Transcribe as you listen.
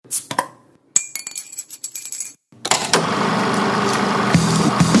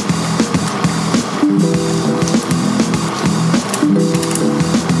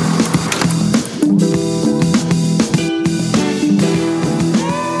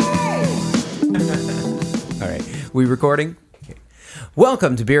We recording? Okay.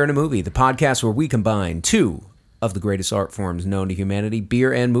 Welcome to Beer and a Movie, the podcast where we combine two of the greatest art forms known to humanity,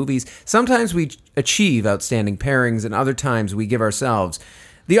 beer and movies. Sometimes we achieve outstanding pairings, and other times we give ourselves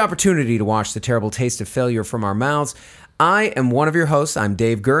the opportunity to wash the terrible taste of failure from our mouths. I am one of your hosts. I'm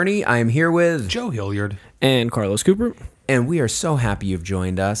Dave Gurney. I am here with Joe Hilliard and Carlos Cooper. And we are so happy you've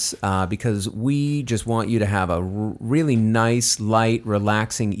joined us because we just want you to have a really nice, light,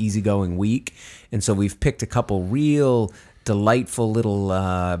 relaxing, easygoing week. And so we've picked a couple real delightful little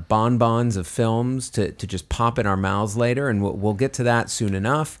bonbons of films to just pop in our mouths later. And we'll get to that soon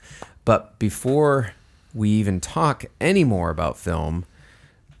enough. But before we even talk any more about film,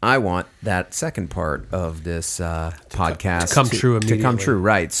 I want that second part of this podcast to come true immediately. To come true,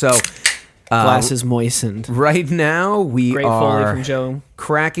 right. So... Glasses moistened. Right now, we Great Foley are from Joe.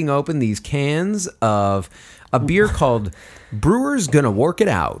 cracking open these cans of a beer called Brewers Gonna Work It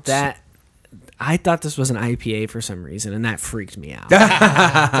Out. I thought this was an IPA for some reason, and that freaked me out. It's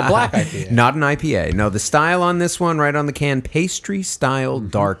a black IPA. Not an IPA. No, the style on this one, right on the can, pastry style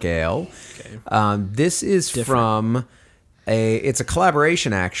dark ale. Okay. This is from it's a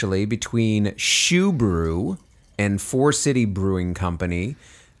collaboration actually between Shoe Brew and Four City Brewing Company.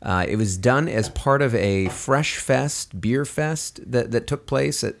 It was done as part of a Fresh Fest, beer fest that took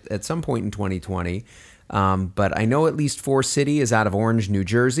place at some point in 2020. But I know at least Four City is out of Orange, New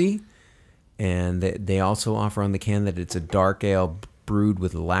Jersey. And they also offer on the can that it's a dark ale brewed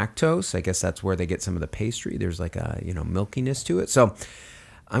with lactose. I guess that's where they get some of the pastry. There's like a milkiness to it. So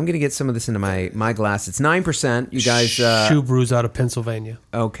I'm going to get some of this into my glass. It's 9%. You guys... Shoe Brew's out of Pennsylvania.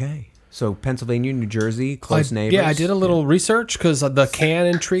 Okay. So Pennsylvania, New Jersey, close neighbors. Yeah, I did a little research because the can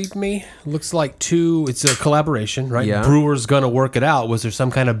intrigued me. Looks like it's a collaboration, right? Yeah. Brewers Gonna Work It Out. Was there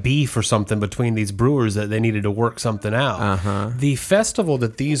some kind of beef or something between these brewers that they needed to work something out? Uh-huh. The festival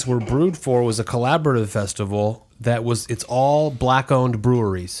that these were brewed for was a collaborative festival it's all black-owned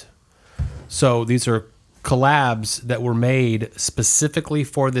breweries. So these are collabs that were made specifically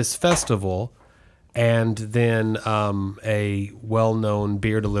for this festival. And then a well-known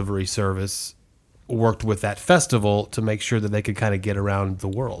beer delivery service worked with that festival to make sure that they could kind of get around the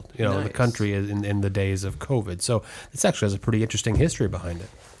world, the country in the days of COVID. So this actually has a pretty interesting history behind it.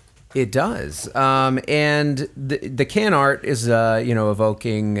 It does. And the can art is,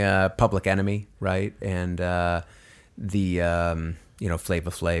 evoking Public Enemy, right? And the Flava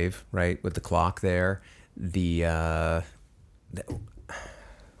Flav, right? With the clock there.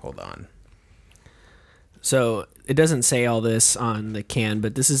 Hold on. So it doesn't say all this on the can,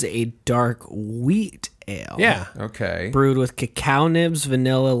 but this is a dark wheat ale. Yeah. Okay. Brewed with cacao nibs,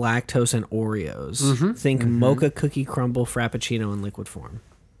 vanilla, lactose, and Oreos. Mm-hmm. Think mocha cookie crumble frappuccino in liquid form.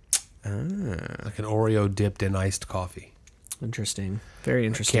 Like an Oreo dipped in iced coffee. Interesting. Very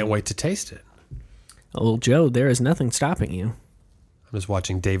interesting. Can't wait to taste it. Oh, Joe, there is nothing stopping you. I'm just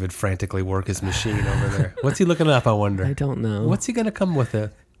watching David frantically work his machine over there. What's he looking up, I wonder? I don't know. What's he going to come with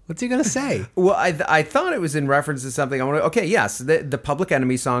it? What's he going to say? Well, I thought it was in reference to something. Yes, the Public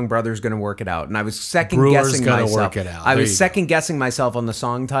Enemy song "Brother's Gonna Work It Out," and I was second guessing myself. Work It Out. I was second guessing myself on the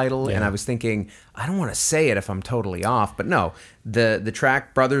song title, Yeah. and I was thinking I don't want to say it if I'm totally off. But no, the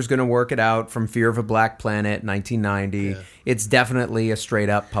track "Brother's Gonna Work It Out" from Fear of a Black Planet, 1990. Yeah. It's definitely a straight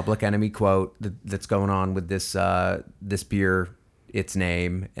up Public Enemy quote that's going on with this beer. Its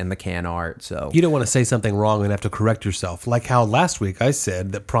name and the can art. So you don't want to say something wrong and have to correct yourself, like how last week I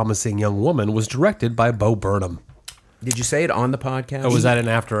said that Promising Young Woman was directed by Bo Burnham. Did you say it on the podcast? Or was that in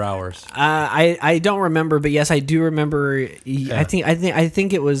After Hours? I don't remember, but yes, I do remember. Yeah. I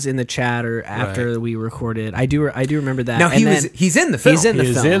think it was in the chat or after we recorded. I do remember that. Now he's in the film. He's in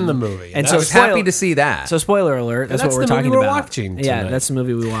the film. In the movie, and so I was happy to see that. So spoiler alert. That's what we're talking about. Watching tonight. Yeah, that's the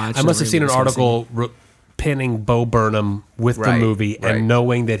movie we watched. I must have seen an article pinning Bo Burnham with the movie and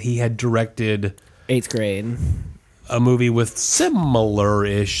knowing that he had directed 8th grade a movie with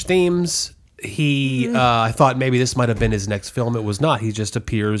similar-ish themes. I thought maybe this might have been his next film. It was not. He just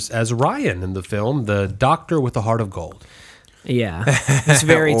appears as Ryan in the film, the doctor with the heart of gold. Yeah, he's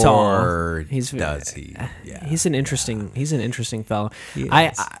very tall. Does he? Yeah. He's an interesting fellow.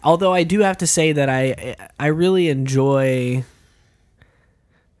 Although I do have to say that I really enjoy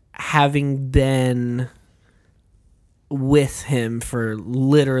having been with him for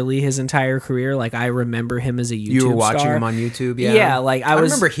literally his entire career. Like, I remember him as a YouTube star. You were watching him on YouTube, yeah? Yeah, like I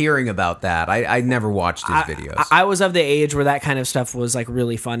remember hearing about that. I never watched his videos. I was of the age where that kind of stuff was like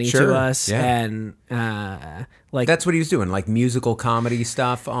really funny to us, and like that's what he was doing, like musical comedy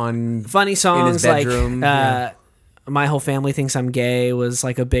stuff on funny songs in his bedroom. Like My Whole Family Thinks I'm Gay was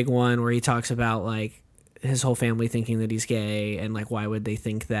like a big one where he talks about like his whole family thinking that he's gay, and like why would they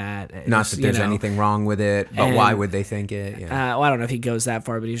think that? Not that there's anything wrong with it, but why would they think it? Yeah. Well, I don't know if he goes that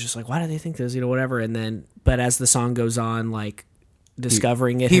far, but he's just like, why do they think this? Whatever. And then, but as the song goes on, like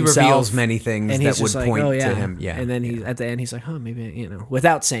discovering it he himself, reveals many things and that would like, point oh, to him. Yeah. And then he's at the end, he's like, maybe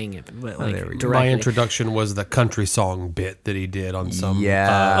without saying it, but like directly. My introduction was the country song bit that he did on some.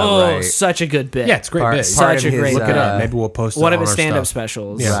 Right. Such a good bit. Yeah, it's a great bit. Such a great Look bit. it up. Maybe we'll post it One on of his our stand-up stuff.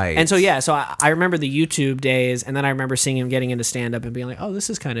 specials. Yeah. Right. And so I remember the YouTube days, and then I remember seeing him getting into stand-up and being like, oh, this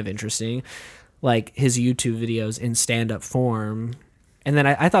is kind of interesting, like his YouTube videos in stand-up form. And then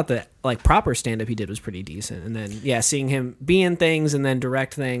I thought that like proper stand-up he did was pretty decent. And then seeing him be in things and then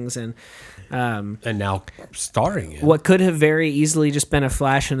direct things, and now starring in what could have very easily just been a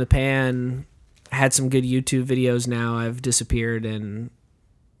flash in the pan had some good YouTube videos now have disappeared and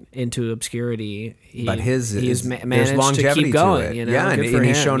into obscurity. But he's there's managed longevity to keep going. to it. You know? Yeah, Good and for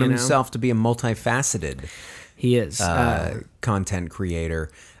he's him, shown you know? himself to be a multifaceted He is content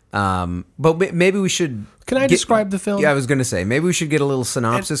creator. But maybe we should. Can I describe the film? Yeah, I was going to say maybe we should get a little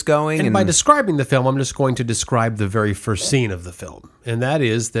synopsis going. And by describing the film, I'm just going to describe the very first scene of the film, and that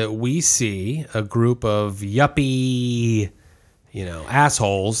is that we see a group of yuppie,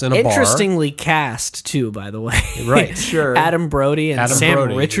 assholes in a bar. Interestingly cast too, by the way. Right, sure. Adam Brody and Sam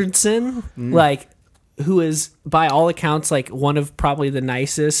Brody. Richardson, like, who is by all accounts like one of probably the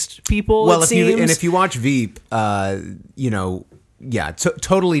nicest people. Well, it seems. if you watch Veep, yeah,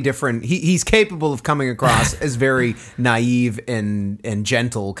 totally different. He's capable of coming across as very naive and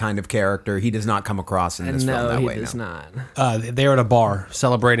gentle kind of character. He does not come across in this film that way. He does not. They're at a bar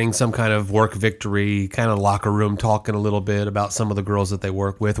celebrating some kind of work victory, kind of locker room talking a little bit about some of the girls that they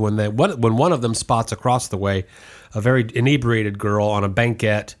work with. When one of them spots across the way a very inebriated girl on a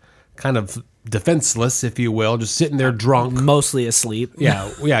banquette, kind of defenseless, if you will, just sitting there drunk, mostly asleep.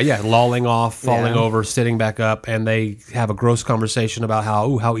 Yeah, lolling off, falling over, sitting back up, and they have a gross conversation about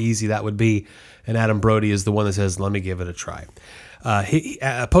how easy that would be. And Adam Brody is the one that says, "Let me give it a try." He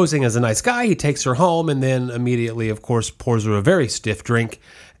posing as a nice guy, he takes her home, and then immediately, of course, pours her a very stiff drink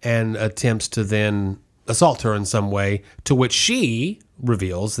and attempts to then assault her in some way. To which she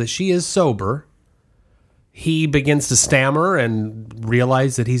reveals that she is sober. He begins to stammer and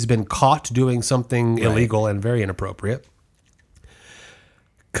realize that he's been caught doing something illegal and very inappropriate.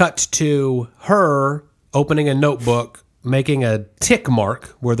 Cut to her opening a notebook, making a tick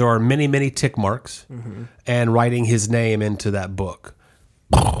mark where there are many, many tick marks, and writing his name into that book.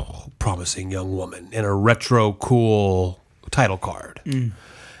 Promising young woman in a retro cool title card.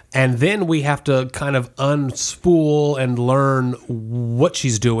 And then we have to kind of unspool and learn what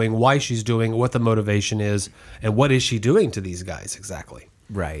she's doing, why she's doing it, what the motivation is, and what is she doing to these guys exactly.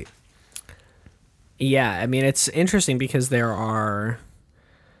 Right. Yeah, I mean, it's interesting because there are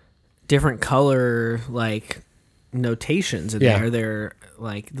different color, like, notations in there. They're,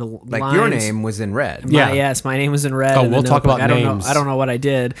 like, the lines. Your name was in red. Yes, my name was in red. Oh, we'll talk about names. I don't know what I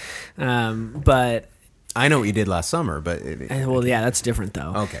did, but... I know what you did last summer, but... that's different,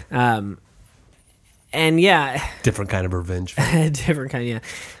 though. Okay. And, yeah... Different kind of revenge. Different kind,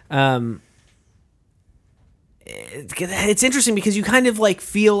 yeah. It's interesting because you kind of, like,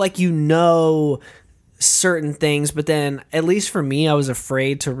 feel like you know certain things, but then, at least for me, I was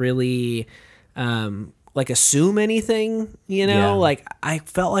afraid to really... like assume anything, like I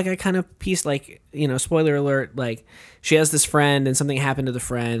felt like I kind of pieced, like, spoiler alert, like she has this friend and something happened to the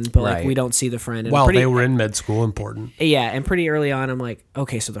friend, but like we don't see the friend. And they were in med school, important. Yeah. And pretty early on, I'm like,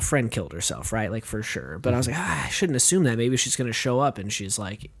 okay, so the friend killed herself, right? Like for sure. But I was like, I shouldn't assume that. Maybe she's going to show up and she's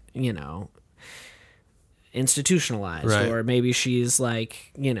like, institutionalized, or maybe she's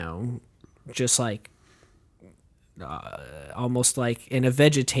like, just like, almost like in a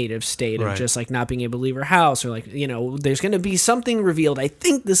vegetative state of just like not being able to leave her house, or like, there's going to be something revealed. I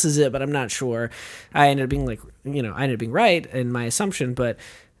think this is it, but I'm not sure. I ended up being like, I ended up being right in my assumption, but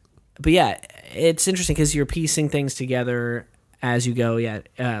yeah, it's interesting because you're piecing things together as you go. Yeah.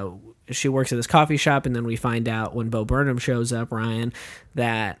 She works at this coffee shop, and then we find out when Bo Burnham shows up, Ryan,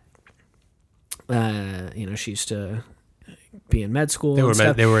 that, she used to be in med school.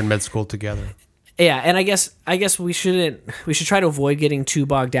 They were in med school together. Yeah, and I guess we should try to avoid getting too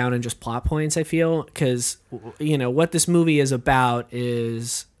bogged down in just plot points, I feel, because what this movie is about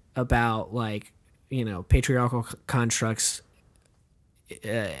like, patriarchal constructs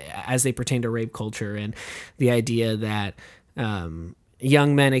as they pertain to rape culture, and the idea that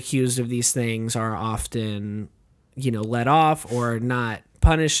young men accused of these things are often let off or not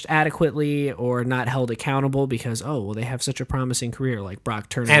punished adequately or not held accountable because they have such a promising career, like Brock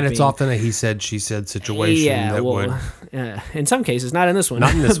Turner, and it's often a he said she said situation. In some cases, not in this one.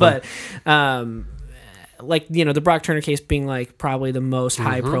 Not in this but one. like, you know, the Brock Turner case being like probably the most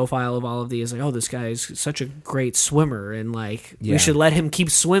high profile of all of these. Like, oh, this guy is such a great swimmer, and like we should let him keep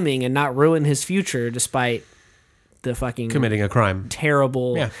swimming and not ruin his future despite the fucking committing a crime,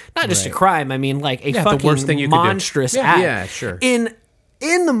 terrible, not just a crime. I mean, like a fucking the worst thing you monstrous could do. act. Yeah, sure.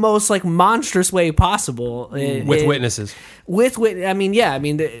 In the most like monstrous way possible, with witnesses. I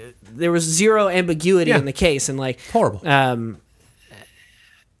mean, there was zero ambiguity in the case, and like horrible.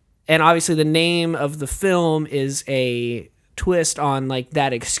 And obviously, the name of the film is a twist on like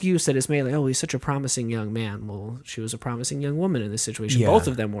that excuse that is made, like, oh, he's such a promising young man. Well, she was a promising young woman in this situation. Yeah. Both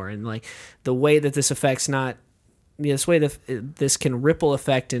of them were, and like the way that this affects this way that this can ripple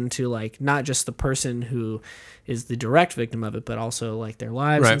effect into like not just the person who is the direct victim of it, but also like their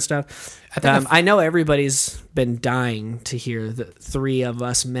lives and stuff. I know everybody's been dying to hear the three of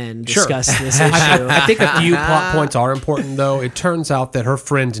us men discuss this issue. I think a few plot points are important, though. It turns out that her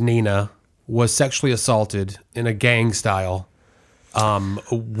friend Nina was sexually assaulted in a gang style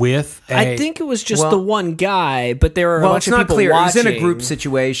with I think it was just the one guy, but there were a bunch it's of not people clear. watching. He's in a group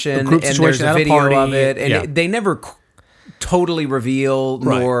situation, A group and situation there's at a a video party. of it, and Yeah. they never totally reveal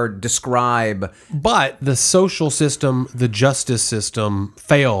nor describe. But the social system, the justice system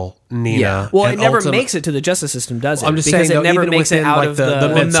fail Nina. Yeah. Well, it and never ultimate- makes it to the justice system, does it? I'm just because saying, it though, never even makes it within, out like, of the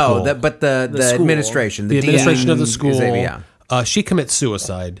the med school. The school. administration, the dean administration of the is school. a- She commits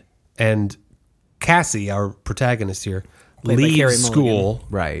suicide, and Cassie, our protagonist here, Played by Carey leaves school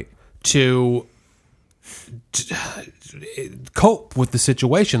right. to cope with the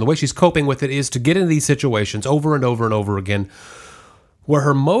situation. The way she's coping with it is to get into these situations over and over and over again, where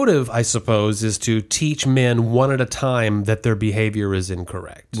her motive, I suppose, is to teach men one at a time that their behavior is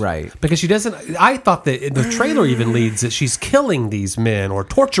incorrect. Right. Because she doesn't... I thought that the trailer even leads that she's killing these men or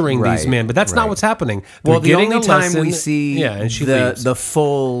torturing these Right, men, but that's not right. what's happening. Well, They're the getting only a time lesson- we see and she leaves. the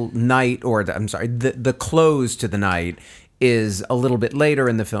full night, or the close to the night, is a little bit later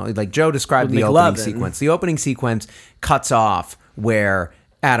in the film. Like Joe described With the opening McLovin. sequence. The opening sequence cuts off where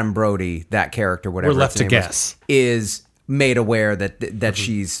Adam Brody, that character, whatever We're left its to name guess. is made aware that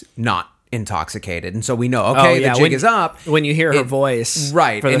she's not intoxicated, and so we know, okay, the jig when, is up when you hear her voice,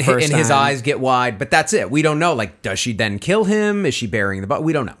 right? for the And, first and his time. eyes get wide, but that's it. We don't know. Like, does she then kill him? Is she burying the body?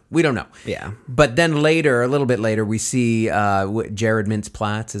 We don't know. We don't know. Yeah. But then later, a little bit later, we see Jared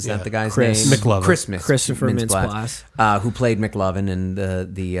Mintz-Plasse. Is that the guy's Chris name? McLovin. Christopher Mintz-Plasse. Who played McLovin in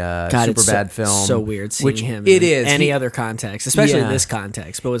the God, Superbad it's film. so weird seeing which him. It in is any He- other context, especially Yeah. this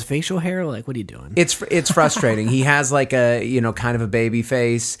context. But with facial hair, like, what are you doing? It's frustrating. He has like a kind of a baby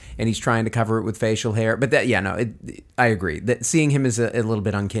face, and he's trying to cover it with facial hair. But I agree that seeing him is a little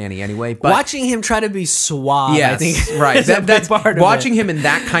bit uncanny anyway. But Watching him try to be suave, yes, I think, right. is a big That's part of watching it. him in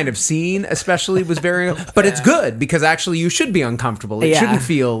that kind of scene, especially, was very. But it's good because actually you should be uncomfortable. It Yeah. shouldn't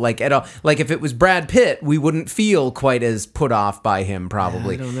feel like at all. Like if it was Brad Pitt, we wouldn't feel quite as put off by him.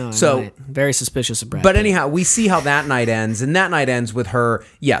 Probably. I don't know. So. Very suspicious of Brad. But Pitt. anyhow, we see how that night ends, and that night ends with her,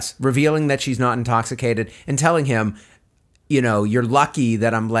 yes, revealing that she's not intoxicated and telling him, you're lucky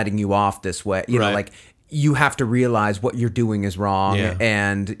that I'm letting you off this way. You know, Right. like you have to realize what you're doing is wrong, Yeah.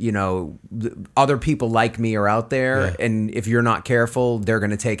 and other people like me are out there, Yeah. and if you're not careful, they're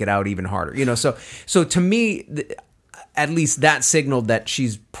going to take it out even harder. So to me, at least that signaled that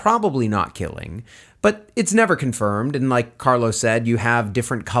she's probably not killing. But it's never confirmed. And like Carlos said, you have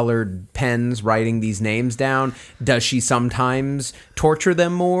different colored pens writing these names down. Does she sometimes torture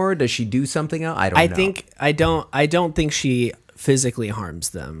them more? Does she do something else? I don't think she physically harms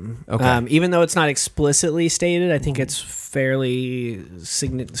them. Okay. Even though it's not explicitly stated, I think it's fairly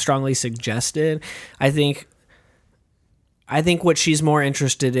strongly suggested. I think what she's more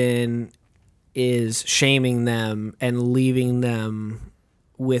interested in is shaming them and leaving them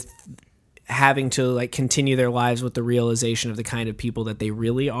with having to like continue their lives with the realization of the kind of people that they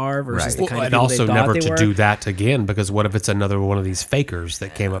really are versus the Right. kind And of people also they thought never they to were. do that again, because what if it's another one of these fakers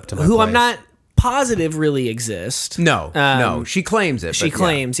that came up to my Who place? I'm not positive really exist. No. She claims it. She but yeah.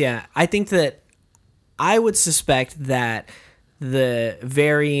 claims, yeah. I think that I would suspect that the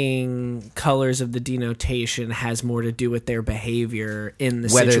varying colors of the denotation has more to do with their behavior in the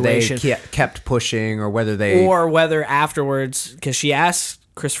Whether situation. they kept pushing or whether they. Or whether afterwards, because she asks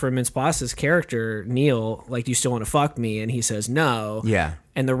Christopher Mintz-Plasse's character, Neil, like, do you still want to fuck me? And he says no. Yeah.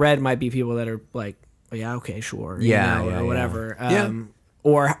 And the red might be people that are like, oh, yeah, okay, sure. Yeah, or yeah. whatever. Yeah.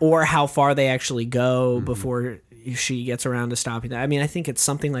 Or how far they actually go before she gets around to stopping that. I mean, I think it's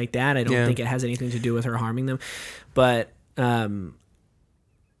something like that. I don't think it has anything to do with her harming them. But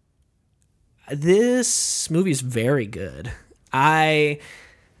this movie is very good.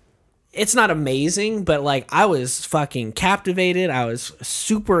 it's not amazing, but like I was fucking captivated. I was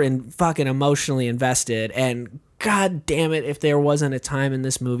super fucking emotionally invested, and god damn it, if there wasn't a time in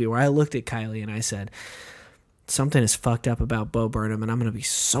this movie where I looked at Kylie and I said, something is fucked up about Bo Burnham, and I'm gonna be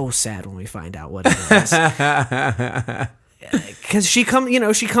so sad when we find out what it is. Because she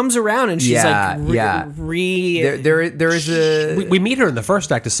comes around and she's there is a we meet her in the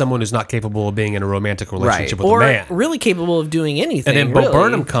first act as someone who's not capable of being in a romantic relationship with a man, really capable of doing anything. And then Bo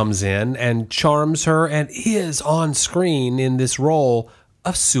Burnham comes in and charms her, and is on screen in this role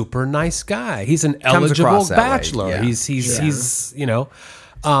a super nice guy. He's an eligible bachelor. Yeah. He's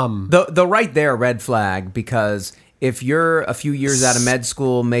the right there red flag, because if you're a few years out of med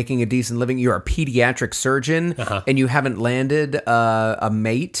school making a decent living, you're a pediatric surgeon, and you haven't landed a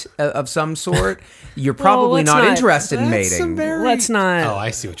mate of some sort, you're probably not interested in mating. Let's not. Oh,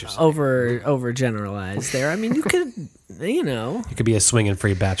 I see what you're saying. Over generalize there. I mean, you could, you could be a swinging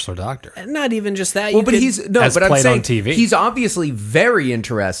free bachelor doctor. Not even just that. Well, but I'm saying on TV. He's obviously very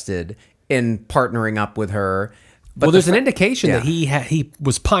interested in partnering up with her. But there's an indication that he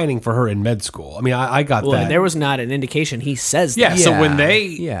was pining for her in med school. I mean, I got that. There was not an indication. He says that. Yeah, so when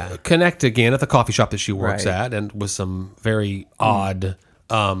they connect again at the coffee shop that she works at, and with some very odd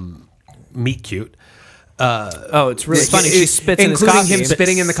meet cute. It's really funny. She spits in his including coffee. him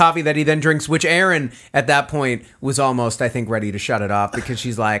spitting in the coffee that he then drinks, which Erin at that point was almost, I think, ready to shut it off, because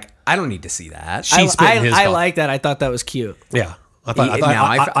she's like, I don't need to see that. I like that. I thought that was cute. Yeah. I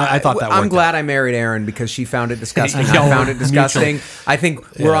thought that. I'm glad I married Erin, because she found it disgusting. I found it disgusting. I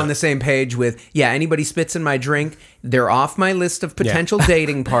think we're on the same page with anybody spits in my drink, they're off my list of potential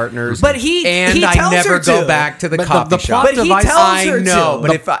dating partners. But he I tells never her go to. back to the But coffee the shop. plot device, I know,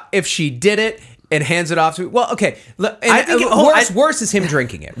 but if she did it and hands it off to me, well, okay. Worse is him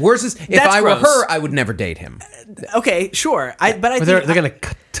drinking it. Worse is if I were her, I would never date him. Okay, sure. But they're going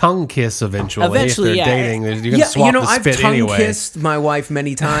to tongue kiss eventually. If they're dating, you're going to swap the spit I've tongue anyway. kissed my wife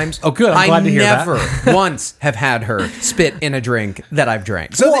many times. Oh, good. I'm glad to hear that. I never once have had her spit in a drink that I've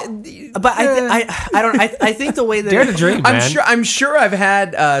drank. So, but I don't. I think the way that dare to drink, man. I'm sure I've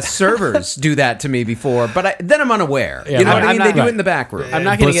had servers do that to me before, but then I'm unaware. Yeah, you know what I mean? They do right. it in the back room. I'm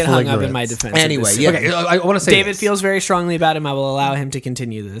not going to get Blissful hung up in my ignorance. defense. Anyway, Okay, I want to say David this. feels very strongly about him. I will allow him to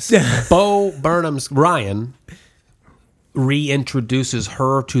continue this. Bo Burnham's Ryan reintroduces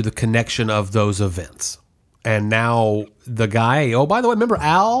her to the connection of those events. And now the guy, by the way, remember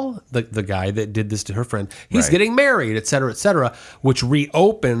Al, the guy that did this to her friend, he's getting married, et cetera, which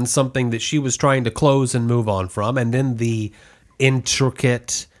reopens something that she was trying to close and move on from. And then the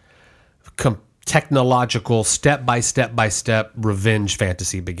intricate, technological, step by step revenge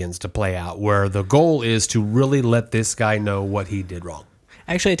fantasy begins to play out, where the goal is to really let this guy know what he did wrong.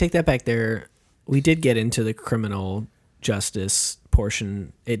 Actually, I take that back. There, we did get into the criminal justice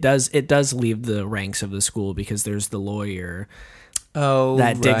portion. It does leave the ranks of the school, because there's the lawyer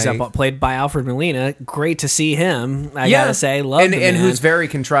that digs up, played by Alfred Molina. Great to see him. I gotta say, love the man. who's very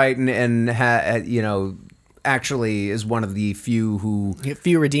contrite and actually is one of the few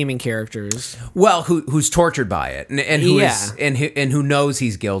redeeming characters. Well, who's tortured by it, and who knows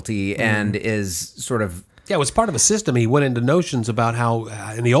he's guilty and is sort of. Yeah, it was part of a system. He went into notions about how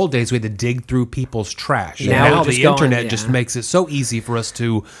in the old days we had to dig through people's trash. Now the internet just makes it so easy for us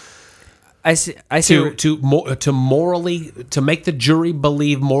to morally make the jury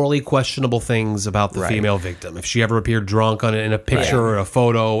believe morally questionable things about the female victim. If she ever appeared drunk in a picture or a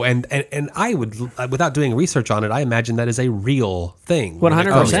photo, and I would, without doing research on it, I imagine that is a real thing.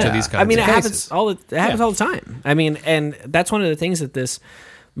 100%. I mean, it happens all the time. I mean, and that's one of the things that this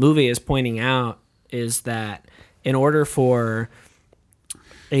movie is pointing out, is that in order for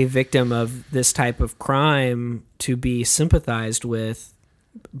a victim of this type of crime to be sympathized with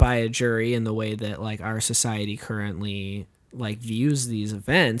by a jury in the way that like our society currently like views these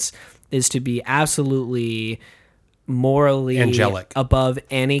events, is to be absolutely morally angelic, above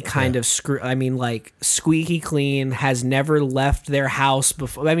any kind of like squeaky clean, has never left their house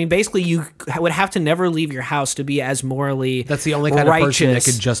before. I mean, basically you would have to never leave your house to be as morally that's the only kind of person that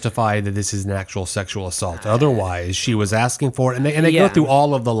could justify that this is an actual sexual assault. Otherwise, she was asking for it, and they go through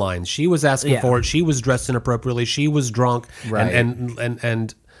all of the lines. She was asking for it. She was dressed inappropriately. She was drunk,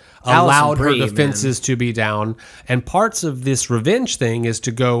 and allowed her defenses to be down. And parts of this revenge thing is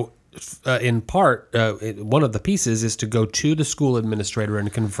to go. In part, one of the pieces is to go to the school administrator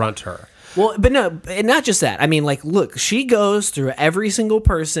and confront her. Well, but no, and not just that. I mean, like, look, she goes through every single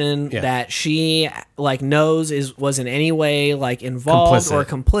person that she like knows was in any way like involved or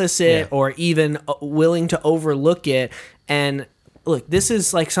complicit or even willing to overlook it, and look, this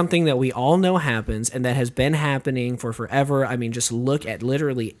is like something that we all know happens and that has been happening for forever. I mean, just look at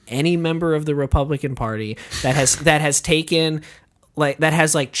literally any member of the Republican Party that has taken like that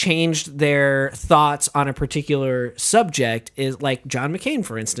has like changed their thoughts on a particular subject, is like John McCain,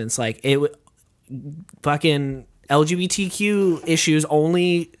 for instance. Like fucking LGBTQ issues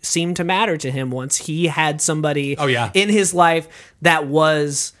only seemed to matter to him once he had somebody in his life that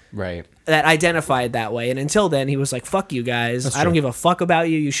was right, that identified that way. And until then, he was like, fuck you guys. I don't give a fuck about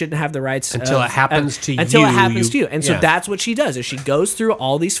you. You shouldn't have the rights. Until it happens to you. Until it happens to you. And so that's what she does, is she goes through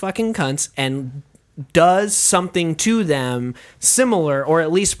all these fucking cunts and does something to them similar, or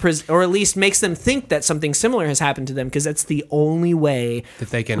at least makes them think that something similar has happened to them, because that's the only way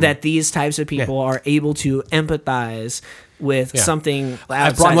that these types of people are able to empathize with something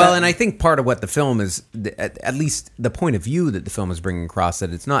outside. Well, and I think part of what the film is, at least the point of view that the film is bringing across,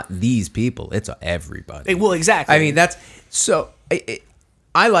 that it's not these people, it's everybody. Well, exactly. I mean, that's so.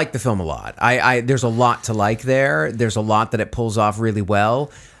 I like the film a lot. There's a lot to like there. There's a lot that it pulls off really well.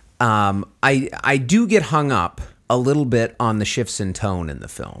 I do get hung up a little bit on the shifts in tone in the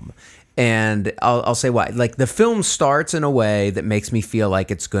film. And I'll say why. Like, the film starts in a way that makes me feel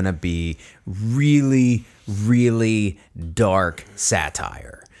like it's going to be really, really dark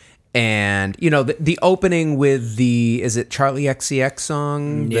satire. And, you know, the opening with is it Charlie XCX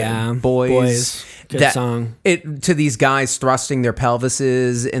song? Yeah. Boys. Good song. To these guys thrusting their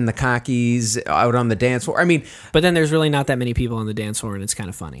pelvises in the khakis out on the dance floor. I mean, but then there's really not that many people on the dance floor, and it's kind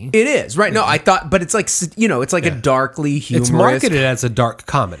of funny. It is, right? No, I thought, but it's like, you know, it's like a darkly humorous. It's marketed as a dark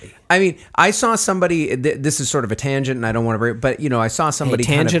comedy. I mean, I saw somebody. This is sort of a tangent, and I don't want to bring. But you know, I saw somebody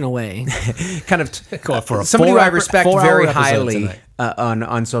tangent away, kind of somebody who I respect very highly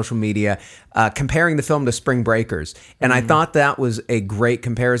on social media, comparing the film to Spring Breakers, and I thought that was a great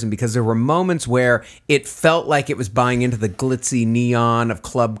comparison, because there were moments where it felt like it was buying into the glitzy neon of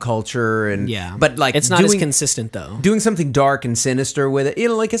club culture, and but like it's not as consistent though. Doing something dark and sinister with it, you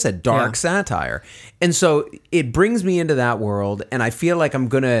know, like I said, dark satire, and so it brings me into that world, and I feel like I'm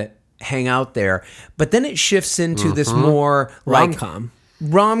gonna hang out there, but then it shifts into this more like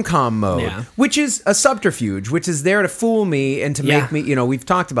rom-com mode, which is a subterfuge, which is there to fool me and to make me, you know, we've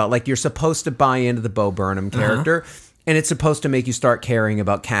talked about, like, you're supposed to buy into the Bo Burnham character, and it's supposed to make you start caring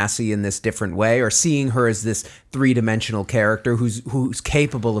about Cassie in this different way, or seeing her as this three-dimensional character who's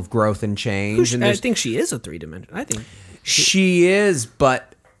capable of growth and change. I think she is a three-dimensional. I think she is,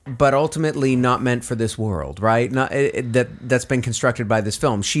 but ultimately not meant for this world, right? Not that's been constructed by this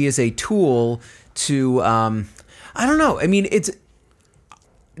film. She is a tool to, I don't know. I mean,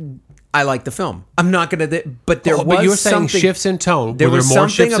 I like the film. I'm not gonna, but there was but you were saying something, shifts in tone. There were was more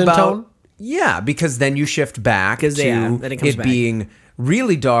something shifts about, in tone? Yeah, because then you shift back to then it comes back. being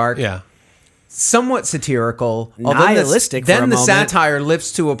really dark. Yeah. Somewhat satirical, nihilistic. Then the moment. satire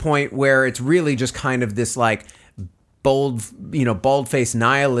lifts to a point where it's really just kind of this like bald-faced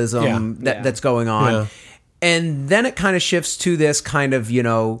nihilism that's going on. Yeah. And then it kind of shifts to this kind of, you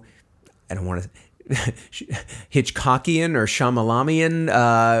know, I don't want to Hitchcockian or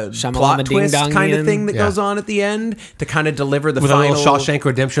Shyamalamian plot twist kind of thing that goes on at the end to kind of deliver the with final... a little Shawshank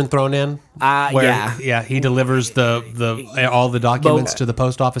Redemption thrown in. He delivers all the documents to the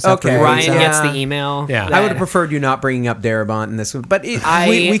post office. Okay, Ryan gets the email. Yeah, I would have preferred you not bringing up Darabont in this one, but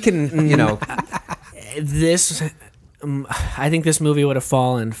we can, you know... I think this movie would have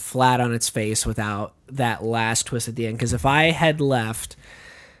fallen flat on its face without that last twist at the end. Because if I had left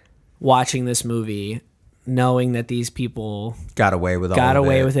watching this movie knowing that these people got away with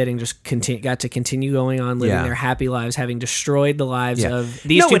it and just got to continue going on living their happy lives, having destroyed the lives of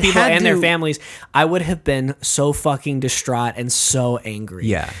these two people and their families, I would have been so fucking distraught and so angry.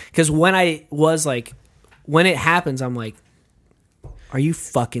 Yeah. Because when it happens, I'm like, are you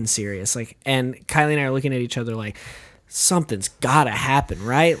fucking serious? Like, and Kylie and I are looking at each other like, something's gotta happen,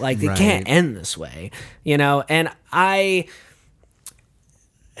 right? Like, it can't end this way, you know? And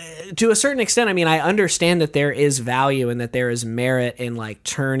to a certain extent, I mean, I understand that there is value and that there is merit in like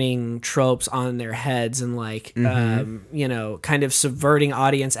turning tropes on their heads and like, you know, kind of subverting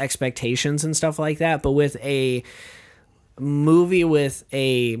audience expectations and stuff like that. But with a movie with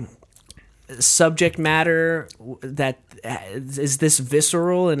a subject matter that is this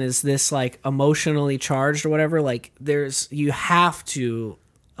visceral and is this like emotionally charged or whatever, like you have to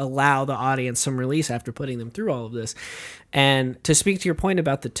allow the audience some release after putting them through all of this. And to speak to your point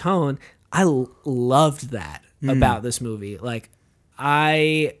about the tone, I loved that about this movie. Like,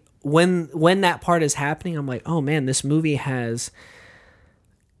 when that part is happening, I'm like, oh man, this movie has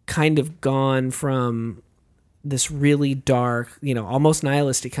kind of gone from this really dark, almost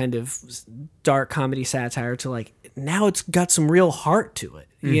nihilistic kind of dark comedy satire to like, now it's got some real heart to it.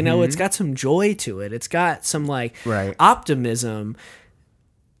 It's got some joy to it. It's got some like optimism.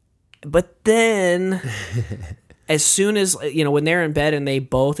 But then as soon as, when they're in bed and they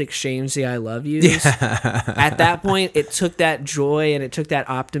both exchange the I love yous, at that point, it took that joy and it took that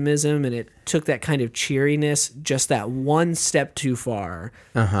optimism and it took that kind of cheeriness just that one step too far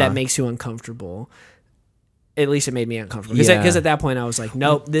that makes you uncomfortable. At least it made me uncomfortable. Because at that point, I was like,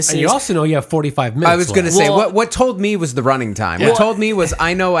 nope, and you also know you have 45 minutes I was going to say, Well, what told me was the running time. What told me was,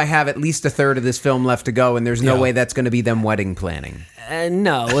 I know I have at least a third of this film left to go, and there's no way that's going to be them wedding planning.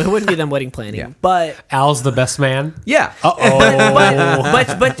 No, it wouldn't be them wedding planning. But Al's the best man? Yeah.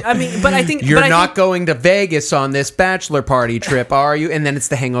 but I think You're not going to Vegas on this bachelor party trip, are you? And then it's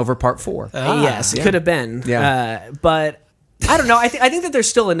The Hangover Part 4. Yes, it could have been. Yeah. But I don't know. I think that there's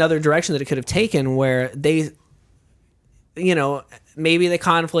still another direction that it could have taken where they, maybe the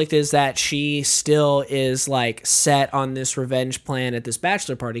conflict is that she still is like set on this revenge plan at this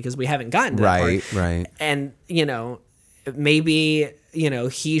bachelor party because we haven't gotten to that part. Right. And, maybe,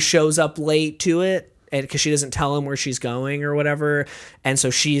 he shows up late to it because she doesn't tell him where she's going or whatever. And so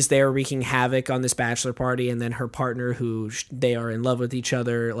she's there wreaking havoc on this bachelor party. And then her partner, who they are in love with each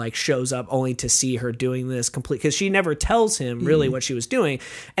other, like shows up only to see her doing this complete, because she never tells him really what she was doing.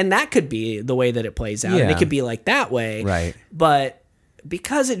 And that could be the way that it plays out. And it could be like that way. Right. But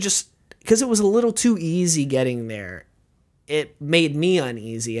because it was a little too easy getting there, it made me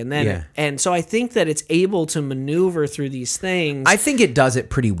uneasy. And then, and so I think that it's able to maneuver through these things. I think it does it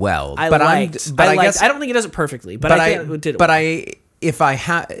pretty well. I guess I don't think it does it perfectly, but I think it did.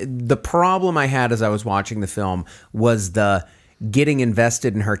 The problem I had as I was watching the film was the getting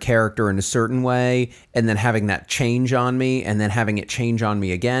invested in her character in a certain way and then having that change on me and then having it change on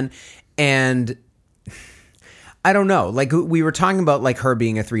me again. And I don't know, like we were talking about like her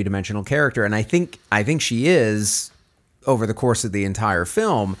being a three-dimensional character, and I think she is over the course of the entire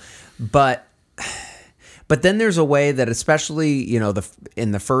film, but then there's a way that, especially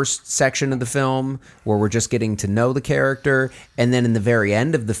in the first section of the film where we're just getting to know the character, and then in the very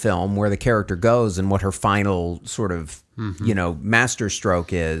end of the film where the character goes and what her final sort of master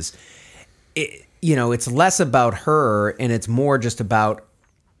stroke is, it's less about her and it's more just about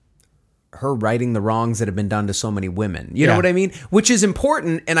her righting the wrongs that have been done to so many women. You know what I mean? Which is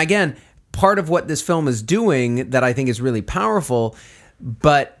important, and again, part of what this film is doing that I think is really powerful,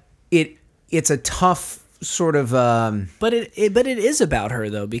 but it's a tough sort of. But it is about her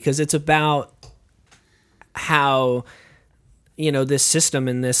though, because it's about how this system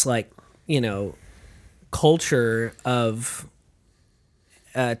and this culture of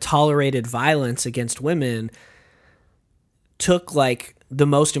tolerated violence against women took the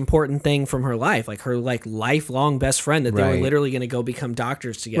most important thing from her life, like her lifelong best friend that they were literally going to go become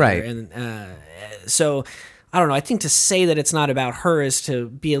doctors together. Right. And so I don't know. I think to say that it's not about her is to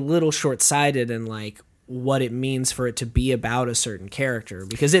be a little short-sighted in what it means for it to be about a certain character,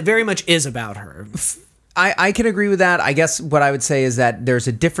 because it very much is about her. I can agree with that. I guess what I would say is that there's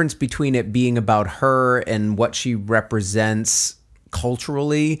a difference between it being about her and what she represents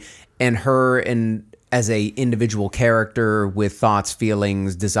culturally, and her and as a individual character with thoughts,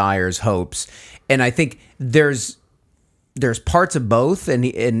 feelings, desires, hopes. And I think there's parts of both in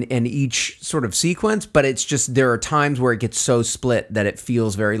each sort of sequence, but it's just there are times where it gets so split that it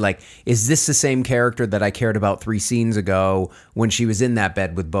feels very like, is this the same character that I cared about 3 scenes ago when she was in that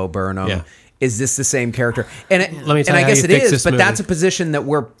bed with Bo Burnham? Yeah. Is this the same character? And I guess it is, but that's a position that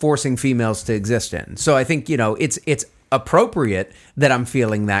we're forcing females to exist in. So I think, it's appropriate that I'm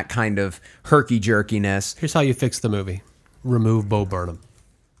feeling that kind of herky-jerkiness. Here's how you fix the movie. Remove Bo Burnham.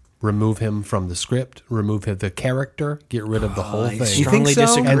 Remove him from the script. Remove the character. Get rid of the whole thing. You think so?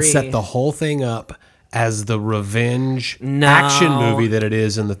 Disagree. And set the whole thing up as the revenge action movie that it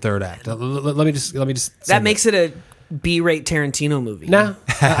is in the third act. Let me just. That makes it a B-rate Tarantino movie. No,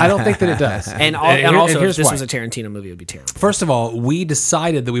 I don't think that it does. and also, if this was a Tarantino movie, it would be terrible. First of all, we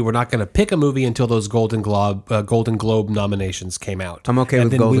decided that we were not going to pick a movie until those Golden Globe nominations came out. I'm okay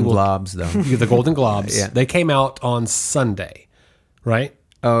with Golden Globes, though. The Golden Globes. Yeah. They came out on Sunday, right?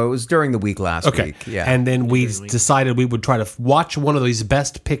 Oh, it was during the week last week. Yeah. And then we decided we would try to watch one of these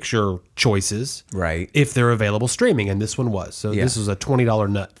best picture choices, right, if they're available streaming, and this one was. So this was a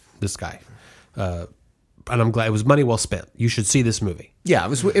 $20 nut, this guy. And I'm glad it was money well spent. You should see this movie. Yeah,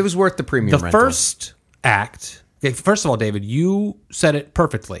 it was worth the premium rental. First act, first of all, David, you said it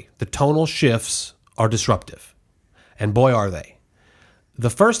perfectly. The tonal shifts are disruptive. And boy, are they.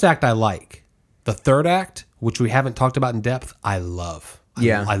 The first act I like. The third act, which we haven't talked about in depth, I love.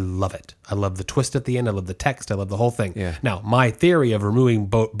 I love it. I love the twist at the end. I love the text. I love the whole thing. Yeah. Now, my theory of removing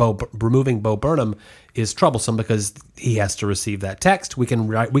Bo Burnham is troublesome because he has to receive that text. We can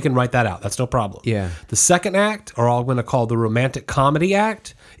write that out. That's no problem. Yeah. The second act, or all I'm going to call the romantic comedy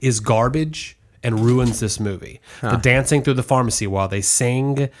act, is garbage and ruins this movie. The dancing through the pharmacy while they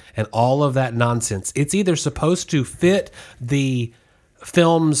sing and all of that nonsense. It's either supposed to fit the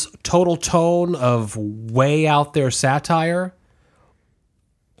film's total tone of way out there satire,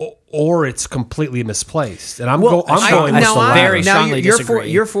 or it's completely misplaced. And I'm going with the latter. very strongly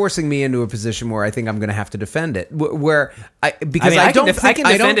disagree. You're forcing me into a position where I think I'm going to have to defend it. I can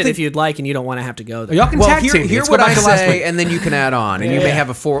defend it if you'd like, and you don't want to have to go there. Y'all can tag team. Hear what I say, and then you can add on, and you may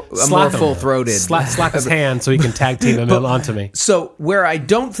have a more full-throated. Slap his hand so he can tag team him onto me. So where I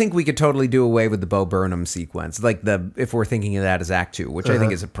don't think we could totally do away with the Bo Burnham sequence, like if we're thinking of that as Act 2, which I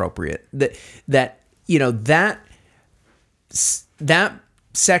think is appropriate, that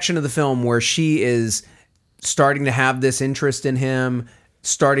section of the film where she is starting to have this interest in him,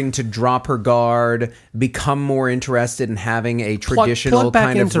 starting to drop her guard, become more interested in having a traditional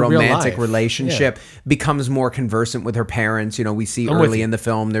kind of romantic relationship, becomes more conversant with her parents. We see early in the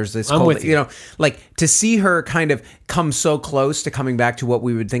film, there's this, like to see her kind of come so close to coming back to what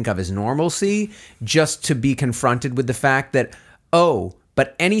we would think of as normalcy, just to be confronted with the fact that,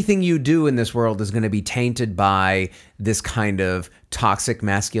 but anything you do in this world is going to be tainted by this kind of toxic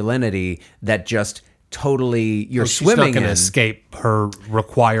masculinity that just totally you're swimming in. She's not going to escape her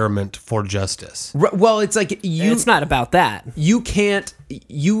requirement for justice. Well, it's like it's not about that. You can't.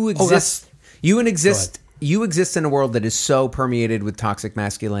 You exist. You exist in a world that is so permeated with toxic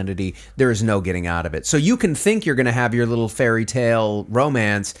masculinity. There is no getting out of it. So you can think you're going to have your little fairy tale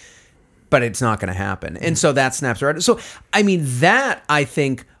romance, but it's not going to happen. And so that snaps right. So, I mean, that I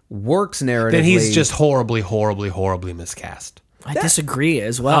think works narratively. Then he's just horribly, horribly, horribly miscast. I disagree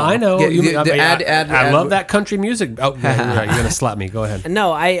as well. I know. I love that country music. Oh, you're going to slap me. Go ahead.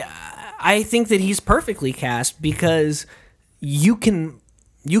 No, I think that he's perfectly cast because you can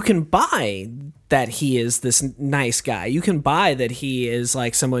buy that he is this nice guy. You can buy that he is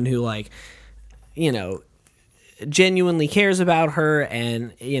like someone who genuinely cares about her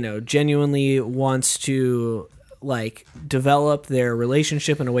and genuinely wants to develop their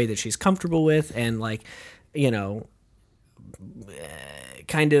relationship in a way that she's comfortable with and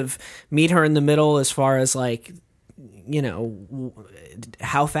kind of meet her in the middle as far as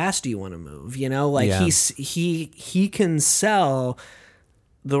how fast do you want to move, he can sell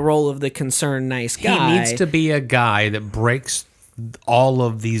the role of the concerned nice guy. He needs to be a guy that breaks all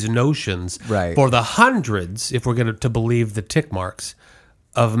of these notions for the hundreds, if we're going to believe the tick marks,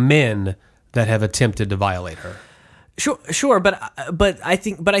 of men that have attempted to violate her. Sure, but I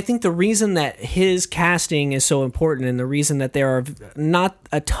think the reason that his casting is so important and the reason that there are not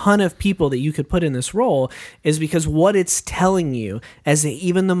a ton of people that you could put in this role is because what it's telling you is that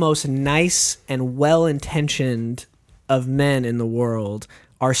even the most nice and well-intentioned of men in the world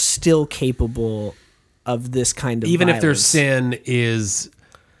are still capable of this kind of even violence. If their sin is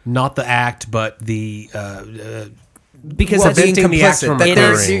not the act but the because that's being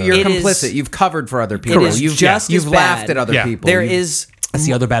complicit. You're complicit. You've covered for other people. You've laughed at other people. That's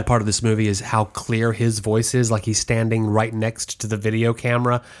the other bad part of this movie is how clear his voice is. Like he's standing right next to the video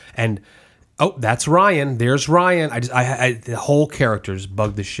camera and that's Ryan. There's Ryan. The whole character's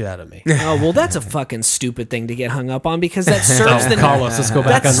bugged the shit out of me. Oh, well, that's a fucking stupid thing to get hung up on because that serves the Carlos, let's go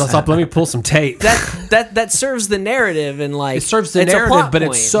back and let me pull some tape. That serves the narrative and it serves the narrative, but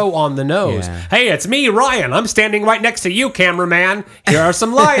it's so on the nose. Yeah. Hey, it's me, Ryan. I'm standing right next to you, cameraman. Here are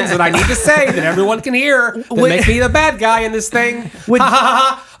some lines that I need to say that everyone can hear that make me the bad guy in this thing.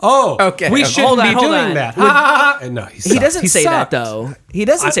 Okay. We shouldn't be doing that. No, he doesn't say that though. He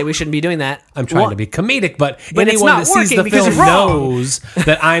doesn't say we shouldn't be doing that. I'm trying to be comedic, but anyone that sees the film knows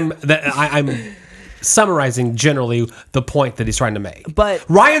that I'm summarizing generally the point that he's trying to make. But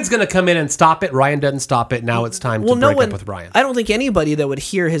Ryan's going to come in and stop it. Ryan doesn't stop it. Now it's time to break up with Ryan. I don't think anybody that would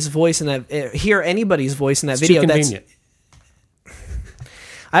hear his voice in that anybody's voice in that video. Too convenient.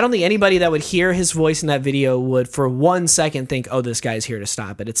 I don't think anybody that would hear his voice in that video would for 1 second think, "Oh, this guy's here to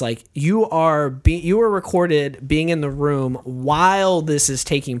stop it." It's like you are recorded being in the room while this is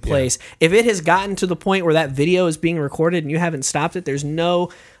taking place. Yeah. If it has gotten to the point where that video is being recorded and you haven't stopped it, there's no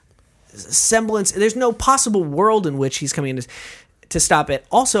semblance, there's no possible world in which he's coming in. to stop it.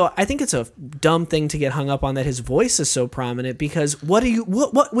 Also, I think it's a dumb thing to get hung up on that his voice is so prominent, because what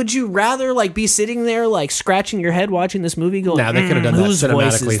would you rather, like, be sitting there like scratching your head watching this movie going, Now they could have done that whose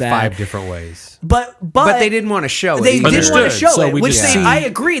voice cinematically is that? 5 different ways. But they didn't want to show it. They either. didn't want to show So it, we which just they, see- I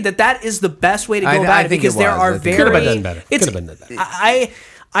agree that is the best way to go I about it, think because it there was. are I think very it Could have been done better. It's, Could have been done better.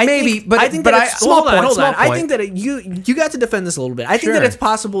 I Maybe, think, but- I think but that I- it's, small hold on, point, hold on. small I think that you got to defend this a little bit. I think Sure. that it's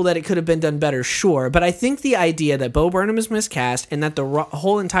possible that it could have been done better, sure. But I think the idea that Bo Burnham is miscast and that the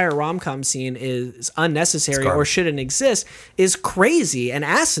whole entire rom-com scene is unnecessary or shouldn't exist is crazy and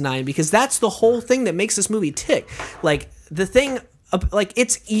asinine, because that's the whole thing that makes this movie tick. Like, the thing, like,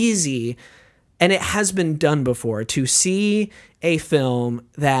 it's easy, and it has been done before, to see a film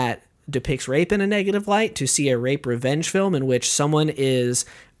that depicts rape in a negative light, to see a rape revenge film in which someone is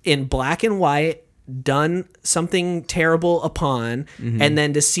in black and white done something terrible upon, and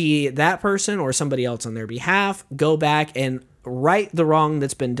then to see that person or somebody else on their behalf go back and right the wrong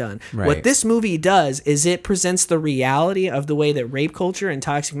that's been done. Right. What this movie does is it presents the reality of the way that rape culture and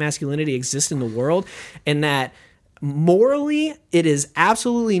toxic masculinity exist in the world, and that morally it is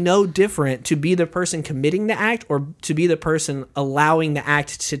absolutely no different to be the person committing the act or to be the person allowing the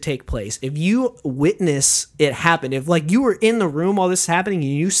act to take place. If you witness it happen, if, like, you were in the room while this is happening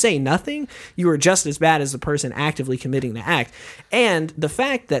and you say nothing, you are just as bad as the person actively committing the act. And the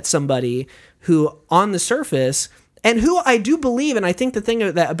fact that somebody who on the surface, and who I do believe, and I think the thing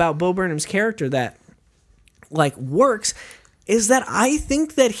that about Bo Burnham's character that, like, works, is that I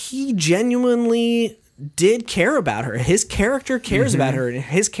think that he genuinely did care about her. His character cares about her, and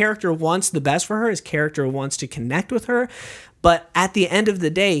his character wants the best for her. His character wants to connect with her. But at the end of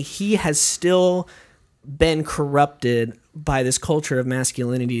the day, he has still been corrupted by this culture of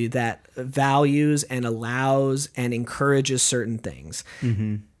masculinity that values and allows and encourages certain things.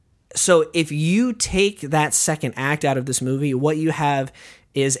 So if you take that second act out of this movie, what you have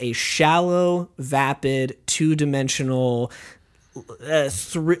is a shallow, vapid, two-dimensional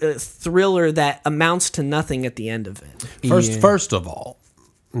thriller that amounts to nothing at the end of it. First of all,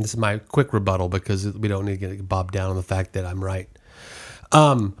 and this is my quick rebuttal because we don't need to get bogged down on the fact that I'm right.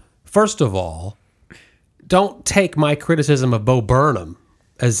 First of all, don't take my criticism of Bo Burnham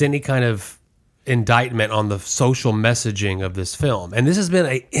as any kind of indictment on the social messaging of this film. And this has been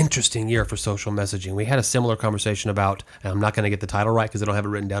an interesting year for social messaging. We had a similar conversation about, and I'm not going to get the title right because I don't have it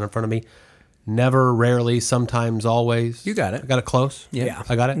written down in front of me, Never, Rarely, Sometimes, Always. You got it. I got it close? Yeah.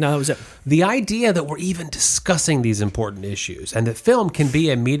 I got it? No, that was it. The idea that we're even discussing these important issues and that film can be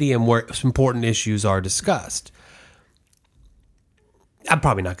a medium where important issues are discussed. I'm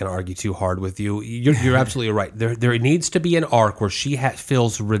probably not going to argue too hard with you. You're absolutely right. There needs to be an arc where she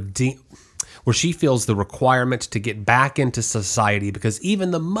feels where she feels the requirement to get back into society, because even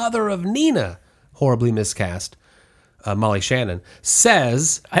the mother of Nina, horribly miscast, Molly Shannon,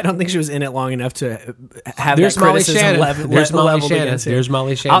 says, I don't think she was in it long enough to have there's that Molly criticism Shannon. level. There's Molly leveled Shannon. against it. There's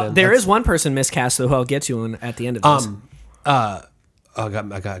Molly Shannon. There is one person miscast though, who I'll get to at the end of this. I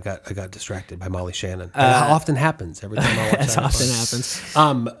got distracted by Molly Shannon. That often happens every time I watch As that. often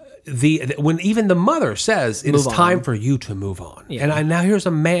happens. When even the mother says it is Move time on. for you to move on, Yeah. and now here's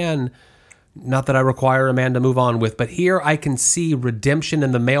a man. Not that I require a man to move on with, but here I can see redemption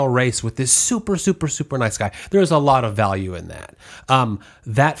in the male race with this super, super, super nice guy. There's a lot of value in that.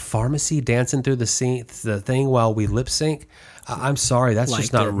 That pharmacy dancing through the thing while we lip sync. I'm sorry, that's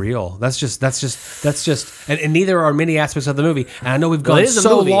just not real. That's just, and neither are many aspects of the movie. And I know we've gone it is a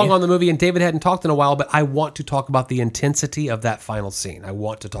so movie. long on the movie, and David hadn't talked in a while, but I want to talk about the intensity of that final scene. I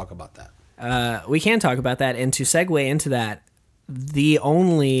want to talk about that. We can talk about that, and to segue into that,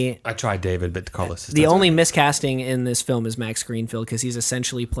 I tried David, but Carlos is the only miscasting in this film is Max Greenfield, because he's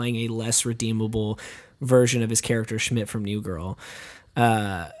essentially playing a less redeemable version of his character Schmidt from New Girl.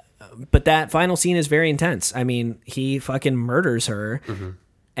 But that final scene is very intense. I mean, he fucking murders her,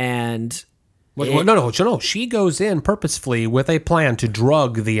 and No. She goes in purposefully with a plan to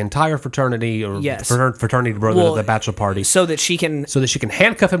drug the entire fraternity or Yes. fraternity brother Well, at the bachelor party, so that she can. so that she can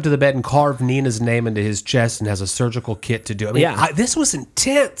handcuff him to the bed and carve Nina's name into his chest and has a surgical kit to do. I mean, Yeah. this was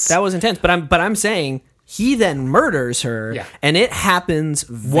intense. That was intense. But I'm saying he then murders her, Yeah. and it happens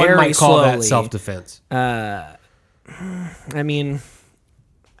One very might call slowly. that self-defense. I mean,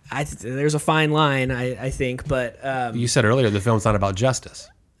 there's a fine line, I think, but You said earlier the film's not about justice.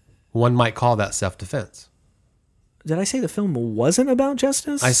 One might call that self-defense. did I say the film wasn't about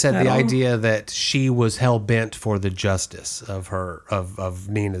justice? I said at the all? idea that she was hell-bent for the justice of of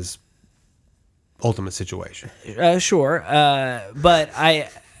Nina's ultimate situation. Sure, but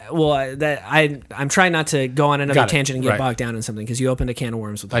I'm trying not to go on another Got it. tangent and get Right. bogged down in something because you opened a can of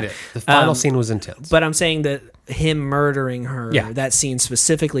worms with that. I did. The final scene was intense. But I'm saying that him murdering her, Yeah. that scene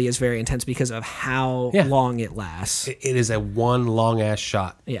specifically is very intense because of how Yeah. long it lasts. It is a one long ass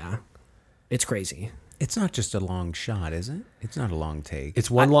shot. Yeah. It's crazy. It's not just a long shot, is it? It's not a long take. It's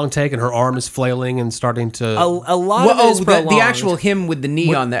one long take, and her arm is flailing and starting to. A lot of it is prolonged. the actual him with the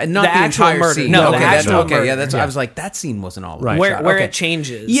knee on that, not the actual entire murder. scene. No, okay, the that's actual okay. murder. Yeah, that's. Yeah. I was like, that scene wasn't all Right. where shot. where Okay. it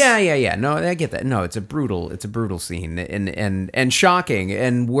changes. Yeah. No, I get that. No, it's a brutal scene and shocking,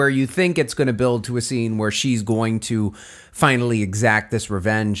 and where you think it's going to build to a scene where she's going to finally exact this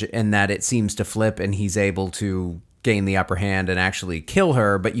revenge, and that it seems to flip, and he's able to gain the upper hand and actually kill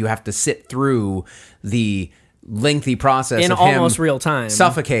her, but you have to sit through the lengthy process In of him almost real time.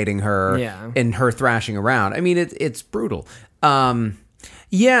 suffocating her Yeah. and her thrashing around. I mean, it's brutal. I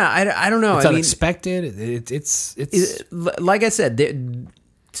don't know. it's I mean, unexpected. It's like I said,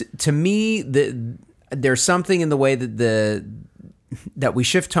 to me, there's something in the way that that we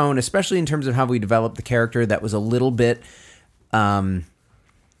shift tone, especially in terms of how we develop the character, that was a little bit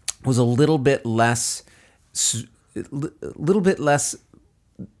less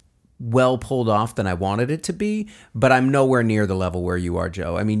well pulled off than I wanted it to be, but I'm nowhere near the level where you are,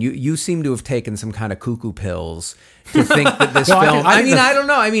 Joe. I mean, you seem to have taken some kind of cuckoo pills to think that this Well, film. I think I don't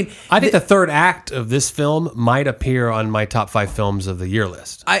know. I mean, I think the third act of this film might appear on my top 5 films of the year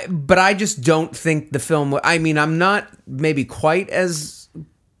list. but I just don't think the film. I mean, I'm not maybe quite as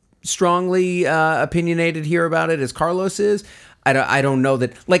strongly opinionated here about it as Carlos is. I don't know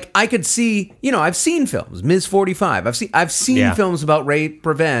that. Like, I could see, I've seen films, Ms. 45. I've seen Yeah. films about rape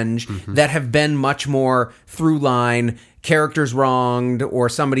revenge that have been much more through line. Characters wronged, or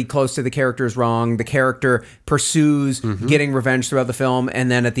somebody close to the character is wronged. The character pursues getting revenge throughout the film,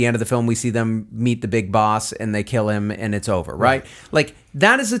 and then at the end of the film, we see them meet the big boss, and they kill him, and it's over. Right? Like,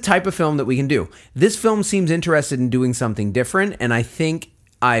 that is the type of film that we can do. This film seems interested in doing something different, and I think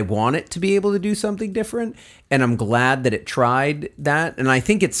I want it to be able to do something different, and I'm glad that it tried that. And I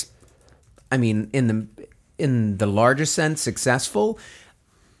think it's, I mean, in the largest sense, successful.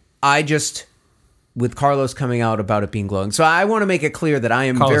 I just, with Carlos coming out about it being glowing, so I want to make it clear that I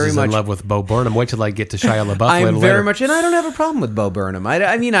am Carlos very is much in love with Bo Burnham. Wait till I get to Shia LaBeouf. I am later. very much, and I don't have a problem with Bo Burnham.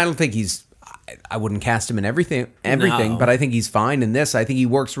 I mean, I don't think he's. I wouldn't cast him in everything, No. but I think he's fine in this. I think he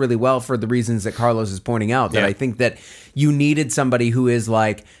works really well for the reasons that Carlos is pointing out. That Yeah. I think that you needed somebody who is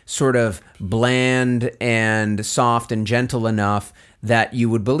like sort of bland and soft and gentle enough that you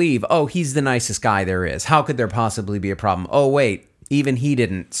would believe, oh, he's the nicest guy there is. How could there possibly be a problem? Oh, wait. Even he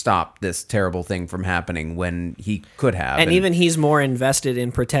didn't stop this terrible thing from happening when he could have. And even he's more invested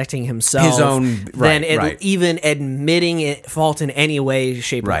in protecting himself His own- than right. even admitting it fault in any way,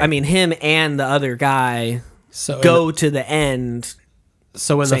 shape, or Right. I mean, him and the other guy go to the end.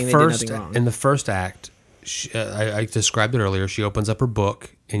 So in saying the they did first nothing wrong. act, I described it earlier. She opens up her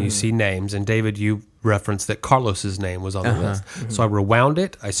book and you Mm. see names. And David, you referenced that Carlos's name was on Uh-huh. the list. Mm-hmm. So I rewound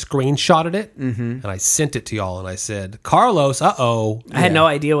it, I screenshotted it, and I sent it to y'all. And I said, "Carlos, uh-oh." I had no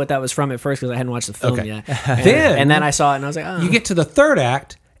idea what that was from at first because I hadn't watched the film Okay. yet. Then And then I saw it and I was like, oh. you get to the third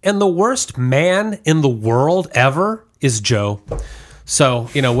act, and the worst man in the world ever is Joe. So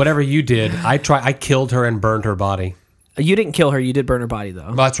whatever you did, I killed her and burned her body. You didn't kill her. You did burn her body, though.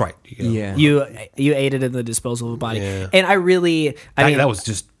 Well, that's right. yeah. You aided in the disposal of a body. Yeah. And I really, I mean, that was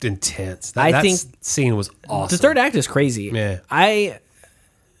just intense. I That think scene was awesome. the third act is crazy. Yeah. I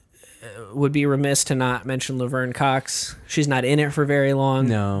would be remiss to not mention Laverne Cox. She's not in it for very long.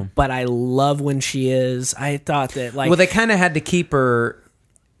 No. But I love when she is. I thought that, like, Well, they kind of had to keep her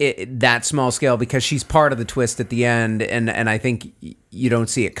that small scale because she's part of the twist at the end, and I think you don't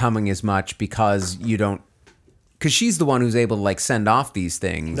see it coming as much because she's the one who's able to like send off these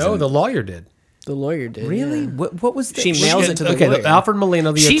things. No, and- the lawyer did. the lawyer did. really yeah. what was the, She mails it to the Okay, lawyer. Alfred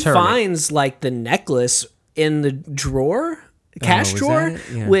Molina, the She attorney. finds like the necklace in the drawer, cash was drawer, that it?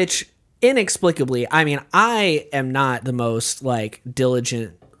 Yeah. which inexplicably, I mean, I am not the most like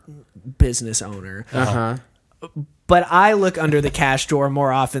diligent business owner. But I look under the cash drawer more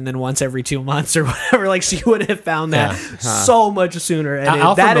often than once every 2 months or whatever. Like, she would have found that so much sooner. And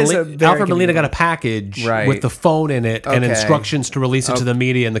Alfred Molina got a package Right. with the phone in it and Okay. instructions to release it to the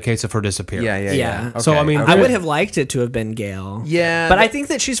media in the case of her disappearance. Yeah. So, I mean, I would have liked it to have been Gail. Yeah, But I but- think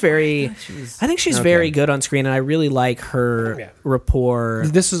that she's very, I think she's very good on screen, and I really like her rapport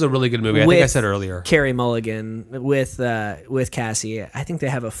This is a really good movie. I with think I said earlier. Carey Mulligan with Cassie. I think they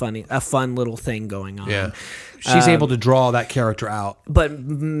have a fun little thing going on. Yeah. She's able to draw that character out. But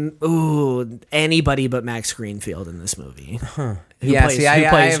anybody but Max Greenfield in this movie. Who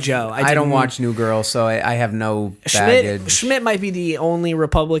plays Joe? I don't watch New Girl, so I have no baggage. Schmidt might be the only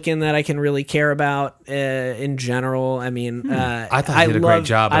Republican that I can really care about in general. I mean, I thought he did a great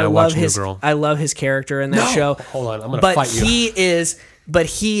job. I watched New Girl. I love his character in that show. Hold on, I'm going to fight you. He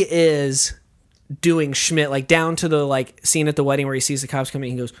is doing Schmidt, like down to the like scene at the wedding where he sees the cops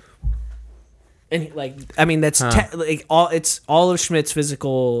coming. He goes, and that's it's all of Schmidt's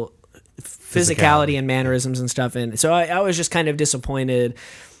physicality and mannerisms and stuff. And so I was just kind of disappointed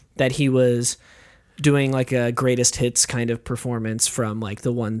that he was doing like a greatest hits kind of performance from like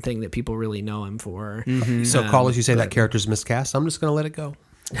the one thing that people really know him for. Mm-hmm. So, Carlos, you say that character's miscast. I'm just going to let it go.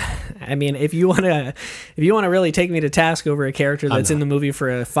 I mean, if you want to really take me to task over a character that's in the movie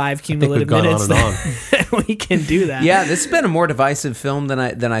for 5 cumulative minutes, then we can do that. Yeah, this has been a more divisive film than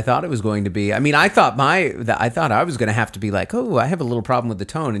I thought it was going to be. I mean, I thought I was going to have to be like, oh, I have a little problem with the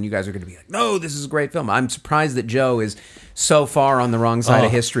tone, and you guys are going to be like, no, this is a great film. I'm surprised that Joe is so far on the wrong side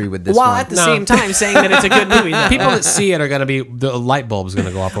of history with this while one. At the same time saying that it's a good movie. Though. People that see it are going to be, the light bulb is going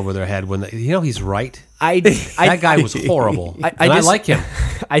to go off over their head when he's right. That guy was horrible. I like him.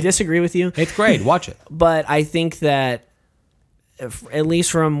 I disagree with you. It's great. Watch it. But I think that, at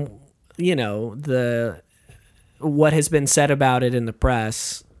least from what has been said about it in the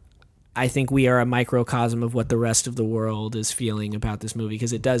press, I think we are a microcosm of what the rest of the world is feeling about this movie,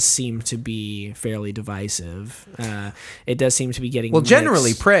 because it does seem to be fairly divisive. It does seem to be getting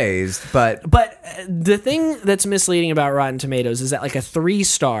generally praised, but the thing that's misleading about Rotten Tomatoes is that like a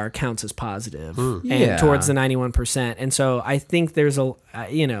 3-star counts as positive and towards the 91%. And so I think there's I'm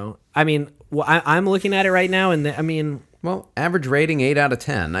looking at it right now, and average rating 8 out of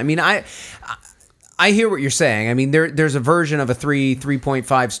 10. I mean, I hear what you're saying. I mean, there's a version of a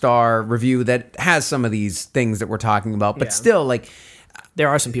 3.5 star review that has some of these things that we're talking about, but still, like, there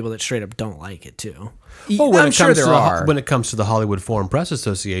are some people that straight up don't like it too. Well, when it comes to the Hollywood Foreign Press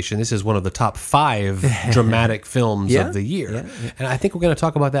Association, this is one of the top 5 dramatic films of the year. Yeah. And I think we're going to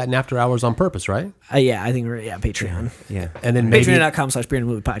talk about that in After Hours on Purpose, right? I think Patreon. Yeah. And then Patreon.com/Beer and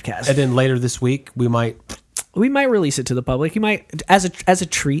Movie Podcast. And then later this week, we might release it to the public. You might, as a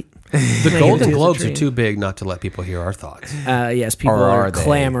treat. The Golden Globes are too big not to let people hear our thoughts. Yes, people are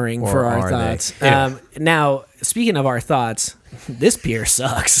clamoring for our thoughts. Now, speaking of our thoughts, this beer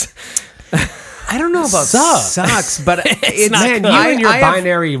sucks. I don't know about sucks, but it's not man, good. you and your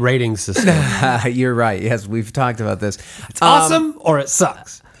binary rating system. You're right. Yes, we've talked about this. It's awesome or it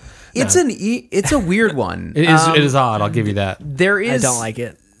sucks. It's a weird one. It is odd. I'll give you that. I don't like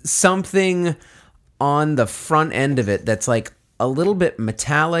it. Something on the front end of it that's like a little bit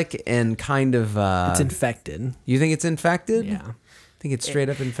metallic and kind of... it's infected. You think it's infected? Yeah. I think it's straight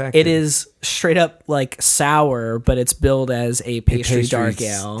up infected. It is straight up like sour, but it's billed as a pastry dark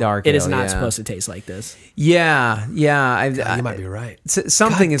ale. It is not supposed to taste like this. Yeah. You might be right.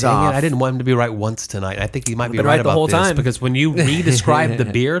 Something is off. I didn't want him to be right once tonight. I think he might be right about the whole this time. because when you re-describe the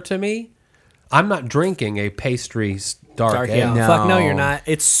beer to me, I'm not drinking a pastry dark ale. No. Fuck no, you're not.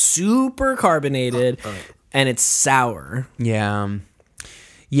 It's super carbonated and it's sour.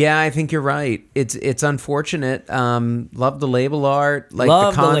 Yeah, I think you're right. It's unfortunate. Love the label art, like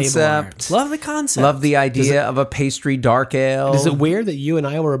the concept. Love the concept. Love the idea of a pastry dark ale. Is it weird that you and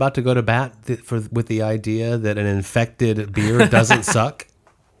I were about to go to bat with the idea that an infected beer doesn't suck?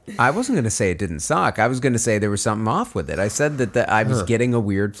 I wasn't going to say it didn't suck. I was going to say there was something off with it. I said that I was getting a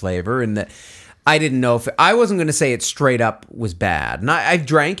weird flavor and that I didn't know if... I wasn't going to say it straight up was bad. And I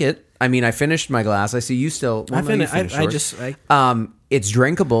drank it. I mean, I finished my glass. I see you still... Well, it's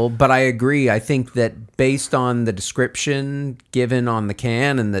drinkable, but I agree. I think that based on the description given on the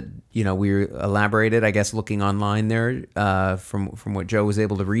can and that, we elaborated, I guess, looking online there from what Joe was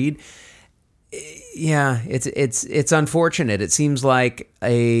able to read. Yeah, it's unfortunate. It seems like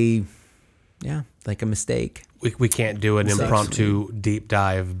a mistake. We can't do an impromptu deep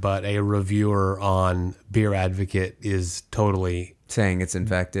dive, but a reviewer on Beer Advocate is totally saying it's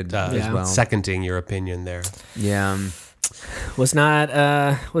infected as well. Seconding your opinion there. Yeah. Was not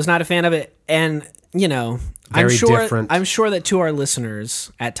a fan of it, and I'm sure that to our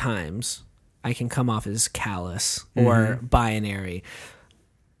listeners at times I can come off as callous or binary.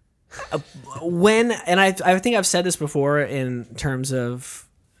 I think I've said this before in terms of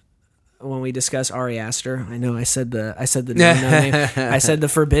when we discuss Ari Aster. I know I said the name. I said the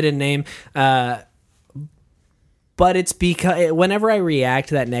forbidden name. But it's because whenever I react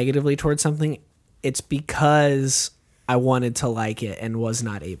that negatively towards something, it's because I wanted to like it and was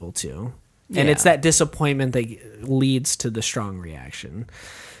not able to. And it's that disappointment that leads to the strong reaction.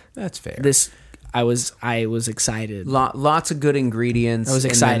 That's fair. I was excited. Lots of good ingredients. I was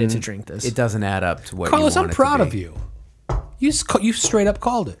and excited then to drink this. It doesn't add up to what Carlos, you I'm want proud it to of be. you. You straight up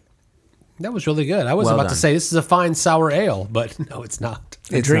called it. That was really good. I was Well about to done. say this is a fine sour ale, but no, it's not.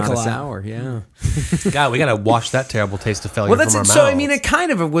 It's drink not a lot. sour, yeah. God, we got to wash that terrible taste of failure Well, from that's our it. mouths. So I mean, it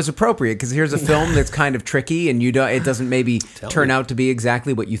kind of was appropriate because here's a film that's kind of tricky, and it doesn't maybe turn out to be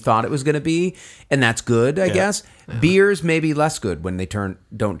exactly what you thought it was going to be, and that's good, I guess. Beers may be less good when they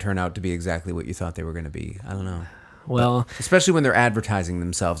don't turn out to be exactly what you thought they were going to be. I don't know. Well, Especially when they're advertising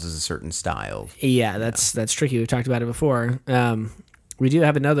themselves as a certain style. yeah, that's tricky. We've talked about it before. We do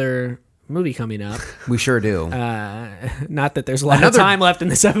have another movie coming up. We sure do. Not that there's a lot of time left in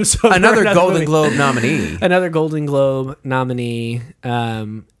this episode. for Another Golden movie. Globe nominee. Another Golden Globe nominee.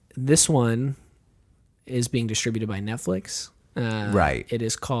 This one is being distributed by Netflix. Right. It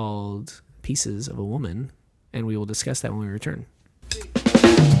is called Pieces of a Woman, and we will discuss that when we return.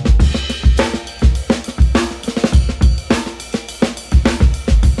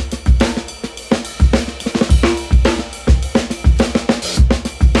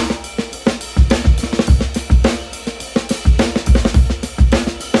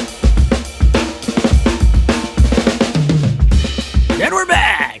 And we're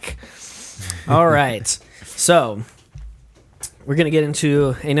back. All right. So we're going to get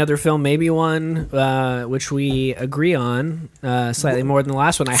into another film, maybe one which we agree on slightly more than the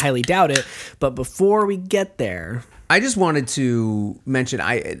last one. I highly doubt it. But before we get there, I just wanted to mention,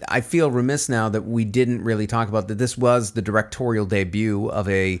 I feel remiss now that we didn't really talk about that this was the directorial debut of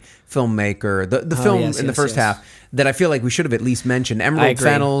a filmmaker, the film in the first half, that I feel like we should have at least mentioned. Emerald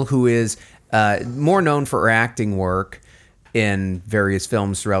Fennell, who is more known for her acting work in various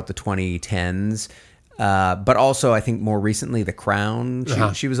films throughout the 2010s. But also, I think more recently, The Crown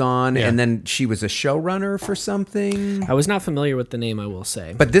she was on, and then she was a showrunner for something. I was not familiar with the name, I will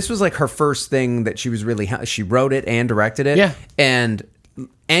say. But this was like her first thing that she was really... She wrote it and directed it. Yeah. And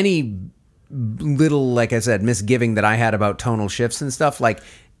any little, like I said, misgiving that I had about tonal shifts and stuff, like...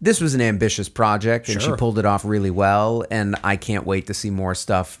 This was an ambitious project, and she pulled it off really well, and I can't wait to see more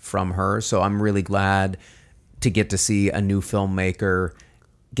stuff from her. So I'm really glad to get to see a new filmmaker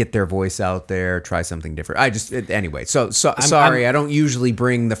get their voice out there, try something different. Anyway, sorry, I don't usually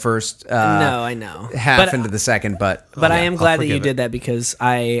bring the first no, I know. half into the second, but I am glad that you forgive did that, because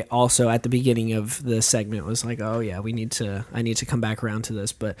I also at the beginning of the segment was like, oh yeah, I need to come back around to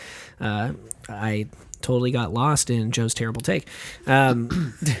this, but I totally got lost in Joe's terrible take. But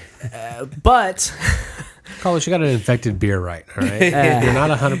Carlos, you got an infected beer right, all right? You're not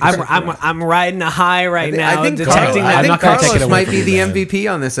 100%. I'm riding a high right now. I think detecting I'm not gonna take Carlos it away might from be you, the man.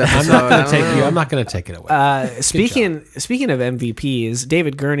 MVP on this episode. I'm not going to take it away. Speaking of MVPs,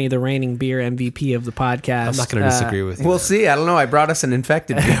 David Gurney, the reigning beer MVP of the podcast. I'm not going to disagree with you. We'll see. I don't know. I brought us an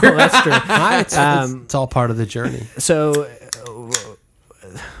infected beer. Well, that's true. It's all part of the journey. So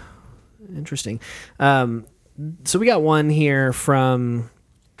interesting. So we got one here from.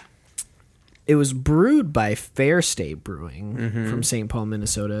 It was brewed by Fair State Brewing from St. Paul,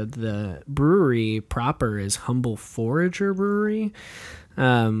 Minnesota. The brewery proper is Humble Forager Brewery.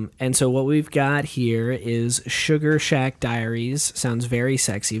 And so what we've got here is Sugar Shack Diaries. Sounds very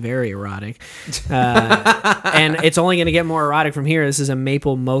sexy, very erotic. And it's only going to get more erotic from here. This is a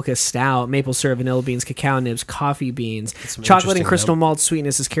maple mocha stout, maple syrup, vanilla beans, cacao nibs, coffee beans. Chocolate and crystal malt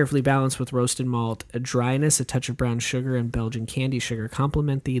sweetness is carefully balanced with roasted malt. A dryness, a touch of brown sugar, and Belgian candy sugar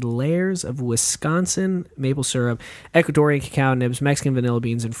complement the layers of Wisconsin maple syrup, Ecuadorian cacao nibs, Mexican vanilla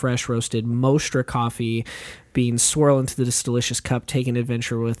beans, and fresh roasted Mostra coffee beans. Swirl into this delicious cup. Take an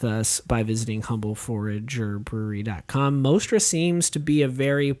adventure with us by visiting humbleforagerbrewery.com. Mostra seems to be a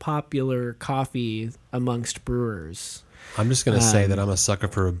very popular coffee amongst brewers. I'm just going to say that I'm a sucker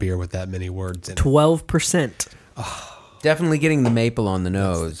for a beer with that many words in it. 12%. Definitely getting the maple on the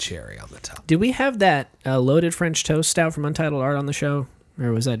nose. The cherry on the top. Did we have that loaded French toast stout from Untitled Art on the show?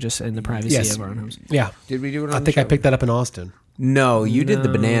 Or was that just in the privacy Yes. of our own homes? Yeah. Did we do it on I the think show? I picked that up in Austin. No, you did the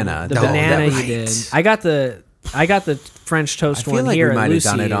banana. The No, banana that- you did. I got the French toast I feel one like here we at might have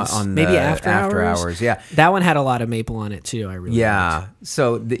done it Lucy's. on Maybe the after hours. Yeah. That one had a lot of maple on it too. I really liked. Yeah.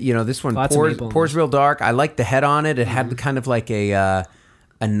 So, this one Lots of maple in pours this. real dark. I like the head on it. It had kind of like a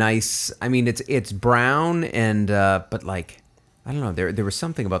nice, I mean, it's brown and, but like, I don't know. There was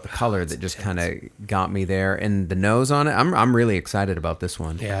something about the color that just kind of got me there, and the nose on it. I'm really excited about this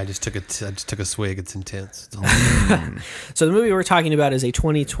one. Yeah, I just took a swig. It's intense. It's all So the movie we're talking about is a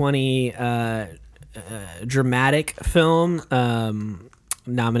 2020 dramatic film.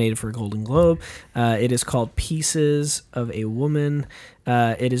 nominated for a Golden Globe. It is called Pieces of a Woman.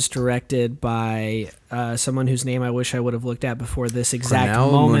 It is directed by someone whose name I wish I would have looked at before this exact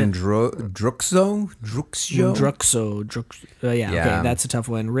moment. Druxo? Yeah, okay, that's a tough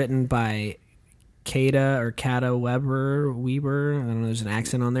one. Written by Kata Weber. I don't know, there's an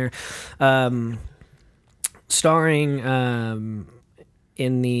accent on there. Starring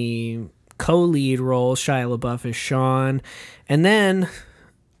in the co-lead role, Shia LaBeouf as Sean. And then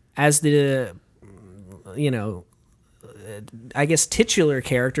as the, I guess titular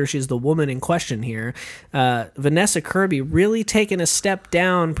character, she's the woman in question here, Vanessa Kirby, really taking a step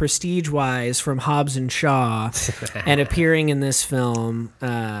down prestige-wise from Hobbs and Shaw and appearing in this film.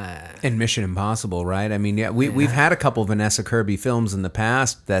 And Mission Impossible, right? I mean, yeah, we've had a couple Vanessa Kirby films in the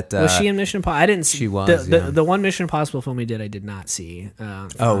past that... was she in Mission Impossible? I didn't see. She was, the one Mission Impossible film we did, I did not see.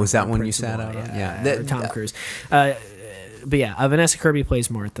 Was that one you sat out on? Yeah. Tom Cruise. But yeah, Vanessa Kirby plays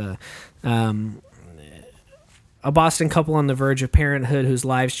Martha. A Boston couple on the verge of parenthood whose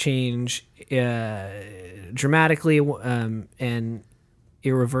lives change dramatically and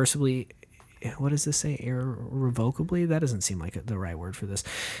irreversibly. What does this say? Irrevocably? That doesn't seem like the right word for this,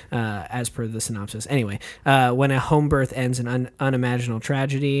 as per the synopsis. Anyway, when a home birth ends in unimaginable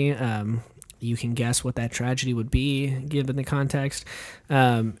tragedy, you can guess what that tragedy would be given the context.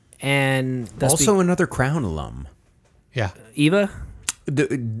 And also another Crown alum. Yeah. Eva?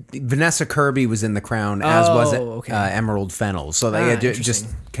 Vanessa Kirby was in The Crown, as was Emerald Fennell. So they had just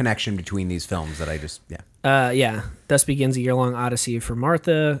connection between these films that I just, Thus begins a year-long odyssey for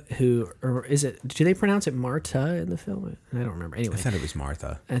Martha, do they pronounce it Marta in the film? I don't remember. Anyway. I thought it was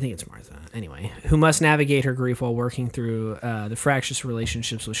Martha. I think it's Martha. Anyway, who must navigate her grief while working through the fractious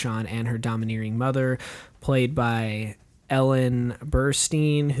relationships with Sean and her domineering mother, played by Ellen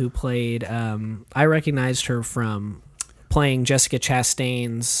Burstyn, who played, I recognized her from playing Jessica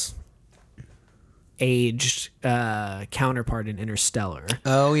Chastain's aged counterpart in Interstellar.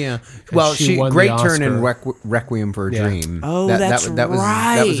 Oh yeah, well, she great turn in Requiem for a Dream. Oh, that's right. That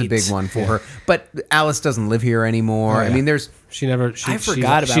was a big one for her. But Alice doesn't live here anymore. I mean, I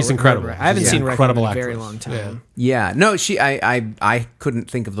forgot about. She's incredible. I haven't seen Requiem in a very long time. Yeah, no, I couldn't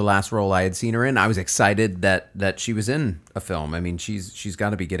think of the last role I had seen her in. I was excited that she was in a film. I mean, she's got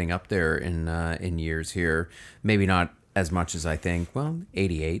to be getting up there in years here. Maybe not as much as I think. Well,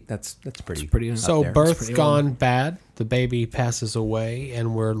 88. That's pretty. So birth's gone bad. The baby passes away,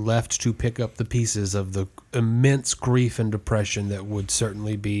 and we're left to pick up the pieces of the immense grief and depression that would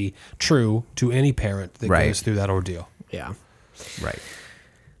certainly be true to any parent that goes through that ordeal. Yeah. Right.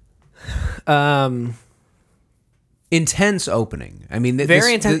 Intense opening. I mean,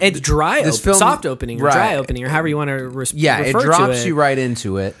 very intense. It's dry. Soft opening, or dry opening, or however you want to refer to it. It drops you right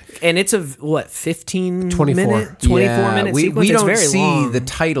into it, and it's a 24 minute sequence. We don't very see long. The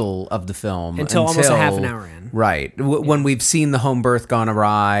title of the film until almost a half an hour in. Right, when we've seen the home birth gone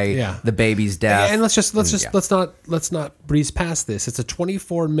awry, the baby's death, and let's not breeze past this. It's a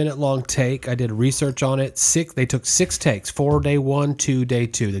 24-minute long take. I did research on it. They took 6 takes. 4 day 1, 2 day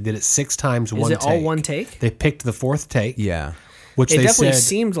 2. They did it 6 times. Is it all one take? They picked the 4th take. Yeah, which it they definitely said,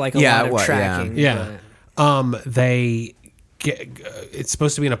 seemed like a lot of tracking. Yeah. It's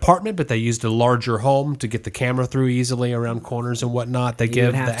supposed to be an apartment, but they used a larger home to get the camera through easily around corners and whatnot. They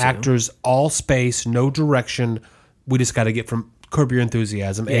give the actors all space, no direction. We just got to get from Curb Your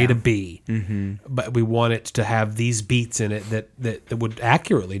Enthusiasm A to B. Mm-hmm. But we want it to have these beats in it that would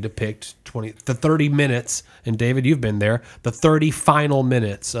accurately depict the 30 minutes. And David, you've been there. The 30 final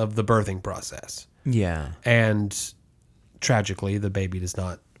minutes of the birthing process. Yeah. And tragically, the baby does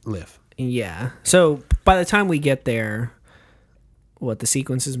not live. Yeah. So by the time we get there, the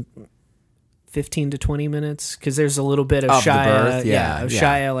sequence is 15 to 20 minutes? Because there's a little bit of Shia. Birth,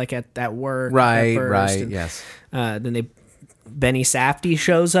 Shia like at work. Right, and, yes. Then Benny Safdie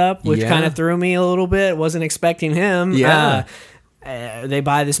shows up, which kind of threw me a little bit. Wasn't expecting him. Yeah. They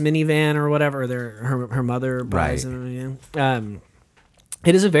buy this minivan or whatever. Her mother buys them.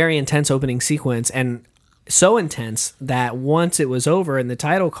 It is a very intense opening sequence, and so intense that once it was over and the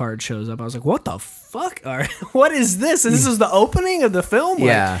title card shows up, I was like, what the fuck? What is this? And this is the opening of the film?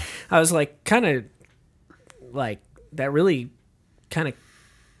 Yeah. I was like, kind of like, that really kind of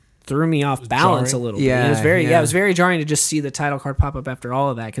threw me off balance jarring. A little bit. It was very jarring to just see the title card pop up after all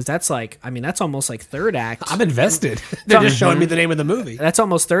of that, because that's like, I mean, that's almost like third act. I'm invested. They're just showing me the name of the movie. That's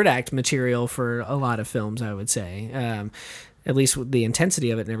almost third act material for a lot of films, I would say. At least with the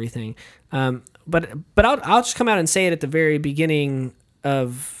intensity of it and everything. But I'll just come out and say it at the very beginning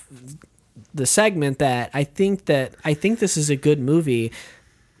of the segment that I think this is a good movie,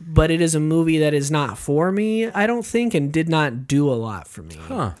 but it is a movie that is not for me, I don't think, and did not do a lot for me.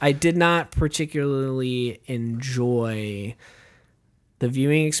 I did not particularly enjoy the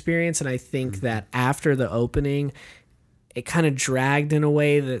viewing experience, and I think that after the opening, it kind of dragged in a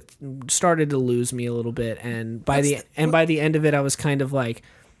way that started to lose me a little bit. And by the end of it, I was kind of like,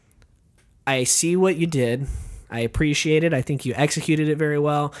 I see what you did. I appreciate it. I think you executed it very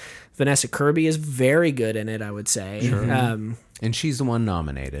well. Vanessa Kirby is very good in it, I would say. Sure. And she's the one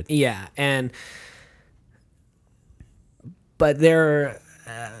nominated. Yeah, but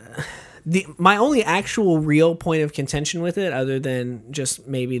my only actual real point of contention with it, other than just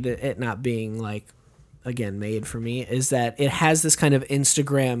maybe it not being like, again, made for me, is that it has this kind of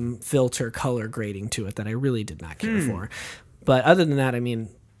Instagram filter color grading to it that I really did not care for. But other than that, I mean,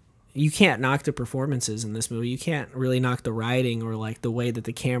 you can't knock the performances in this movie. You can't really knock the writing or like the way that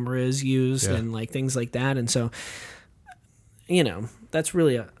the camera is used and like things like that. And so, that's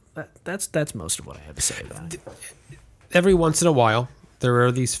really that's most of what I have to say about it. Every once in a while, there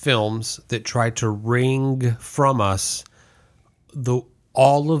are these films that try to wring from us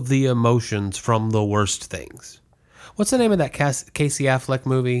all of the emotions from the worst things. What's the name of that Casey Affleck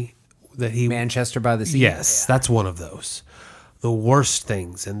movie that Manchester by the Sea? Yes, that's one of those. The worst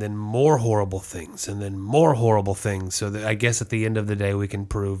things, and then more horrible things, and then more horrible things. So that I guess at the end of the day, we can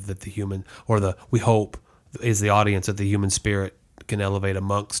prove that we hope is the audience that the human spirit can elevate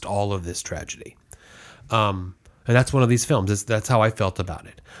amongst all of this tragedy. And that's one of these films. That's how I felt about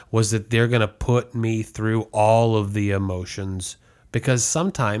it. Was that they're going to put me through all of the emotions, because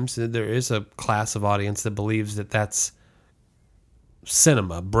sometimes there is a class of audience that believes that that's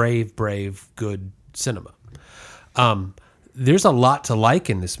cinema, brave, good cinema. There's a lot to like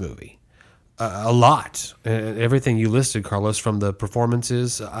in this movie. A lot. Everything you listed, Carlos, from the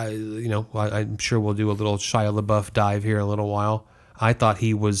performances. I'm sure we'll do a little Shia LaBeouf dive here in a little while. I thought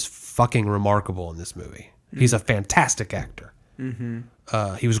he was fucking remarkable in this movie. He's a fantastic actor.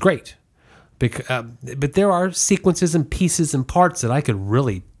 He was great. But there are sequences and pieces and parts that I could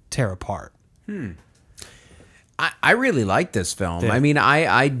really tear apart. I really like this film. Yeah. I mean,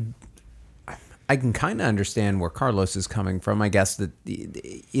 I can kind of understand where Carlos is coming from. I guess that,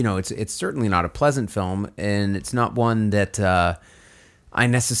 it's certainly not a pleasant film, and it's not one that I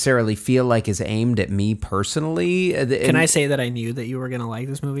necessarily feel like is aimed at me personally. Can I say that I knew that you were going to like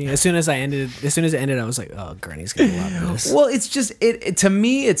this movie? As soon as it ended, I was like, oh, Granny's going to love this. Well, it's just, to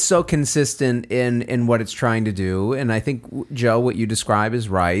me, it's so consistent in what it's trying to do. And I think, Joe, what you describe is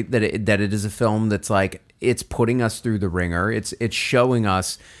right, that it is a film that's like, it's putting us through the ringer. It's showing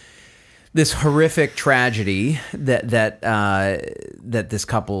us this horrific tragedy that this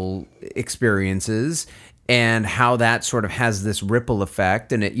couple experiences, and how that sort of has this ripple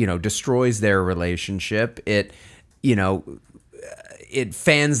effect, and it destroys their relationship. It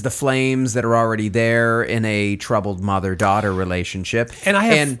fans the flames that are already there in a troubled mother-daughter relationship. And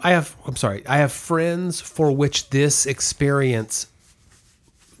I have friends for which this experience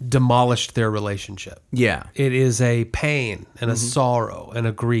demolished their relationship. Yeah. It is a pain and a sorrow and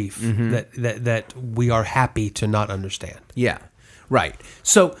a grief that we are happy to not understand. Yeah. Right.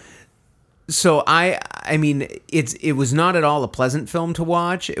 So I mean, it was not at all a pleasant film to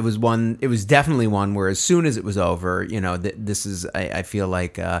watch. It was definitely one where as soon as it was over, this is, I feel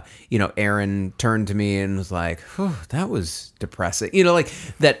like, Aaron turned to me and was like, that was depressing. Like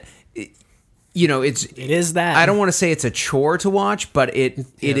that. It is that. I don't want to say it's a chore to watch, but it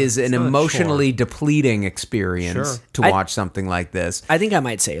is an emotionally depleting experience to watch something like this. I think I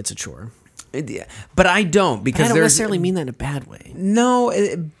might say it's a chore. But I don't, because I don't necessarily mean that in a bad way. No,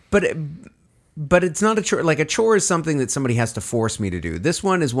 but it's not a chore. Like, a chore is something that somebody has to force me to do. This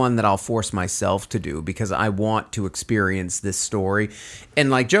one is one that I'll force myself to do because I want to experience this story. And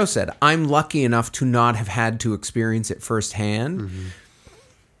like Joe said, I'm lucky enough to not have had to experience it firsthand.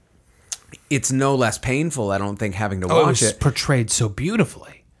 It's no less painful, I don't think, having to watch it. Portrayed so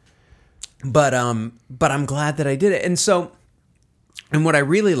beautifully. But I'm glad that I did it. And what I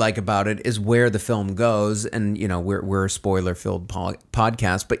really like about it is where the film goes. And, we're a spoiler-filled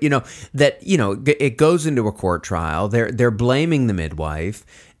podcast, but, it goes into a court trial. They're blaming the midwife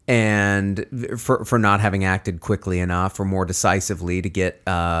and for not having acted quickly enough or more decisively to get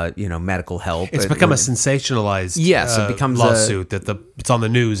medical help. It's become a sensationalized it becomes lawsuit it's on the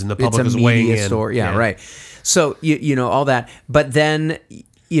news and the public is weighing in. Story. Yeah, right. So all that, but then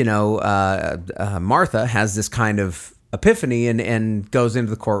Martha has this kind of epiphany and goes into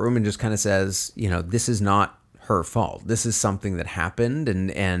the courtroom and just kind of says, this is not her fault. This is something that happened,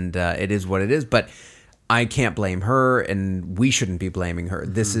 and it is what it is. But I can't blame her, and we shouldn't be blaming her.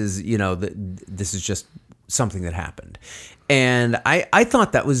 This is this is just something that happened. And I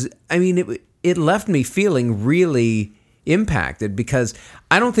thought that was, I mean, it left me feeling really impacted, because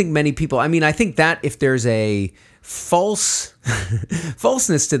I don't think many people, I mean, I think that if there's a falseness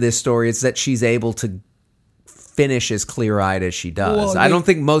to this story, it's that she's able to finish as clear-eyed as she does. Well, I don't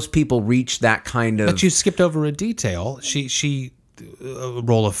think most people reach that kind of... But you skipped over a detail. She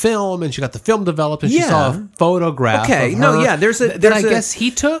roll of film, and she got the film developed, and she saw a photograph. Okay, of no, her yeah, there's a... that I guess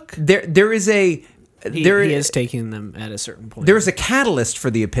he took. There is a... He is taking them at a certain point. There's a catalyst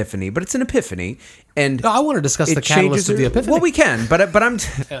for the epiphany, but it's an epiphany, and No, I want to discuss the catalyst of the epiphany. Well, we can, but I'm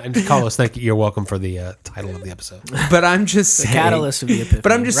And Carlos, thank you. You're welcome for the title of the episode. but I'm just saying, catalyst of the epiphany.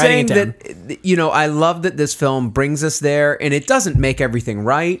 But I'm just Writing saying it that, you know, I love that this film brings us there, and it doesn't make everything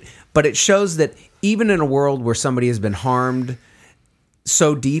right, but it shows that even in a world where somebody has been harmed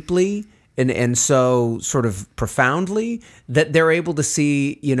so deeply and so sort of profoundly, that they're able to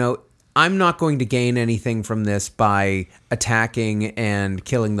see, you know, I'm not going to gain anything from this by attacking and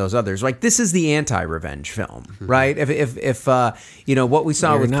killing those others. Like, this is the anti-revenge film, right? If you know, what we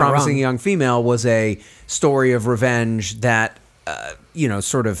saw with Promising Young Female was a story of revenge that, you know,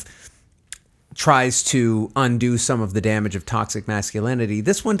 sort of tries to undo some of the damage of toxic masculinity.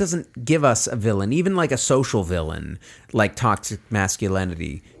 This one doesn't give us a villain, even like a social villain, like toxic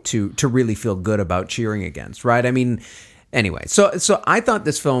masculinity, to really feel good about cheering against, right? I mean, anyway, so I thought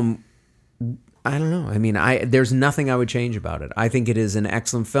this film, I don't know. I mean, there's nothing I would change about it. I think it is an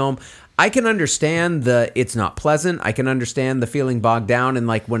excellent film. I can understand it's not pleasant. I can understand the feeling bogged down, and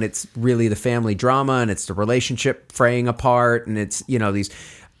like when it's really the family drama and it's the relationship fraying apart, and it's, you know,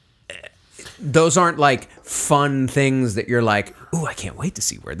 those aren't like fun things that you're like, ooh, I can't wait to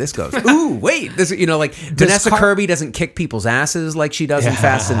see where this goes. Ooh, wait, this, you know, like Vanessa Kirby doesn't kick people's asses like she does in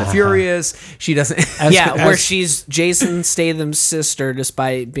Fast and the Furious. She doesn't. Where she's Jason Statham's sister,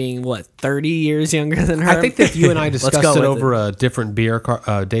 despite being 30 years younger than her. I think that if you and I discussed it over a different beer,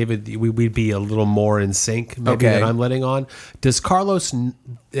 David, we'd be a little more in sync maybe than I'm letting on. Does Carlos?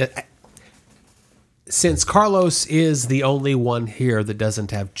 Since Carlos is the only one here that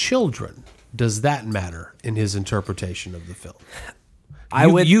doesn't have children, does that matter in his interpretation of the film? I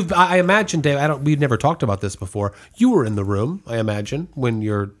imagine, Dave. We've never talked about this before. You were in the room, I imagine, when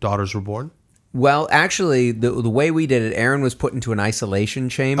your daughters were born. Well, actually, the way we did it, Erin was put into an isolation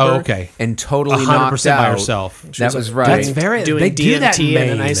chamber. Oh, okay. And totally 100% knocked out by herself. That was right. That's very. Doing they do that DMT in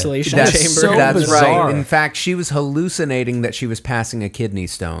an isolation That's chamber. So That's bizarre. right. In fact, she was hallucinating that she was passing a kidney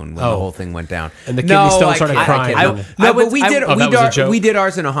stone when the whole thing went down. And the kidney stone started crying. But we did. that was a joke? We did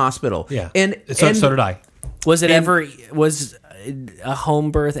ours in a hospital. Yeah. And so did I. Was a home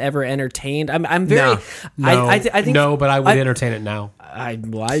birth ever entertained? I'm very. No. I think no, but I would entertain it now. I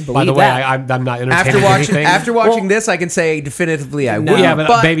believe By the way, that. I'm not entertaining anything. After watching this, I can say definitively I would. Yeah,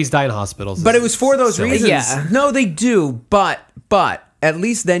 but babies die in hospitals. But it was for those reasons. Yeah. No, they do. But at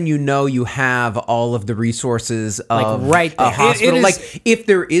least then you know you have all of the resources of right a there. hospital. It is, like, if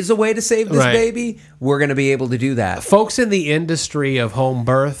there is a way to save this baby, we're going to be able to do that. Folks in the industry of home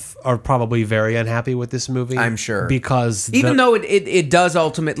birth are probably very unhappy with this movie. I'm sure. Because even though it does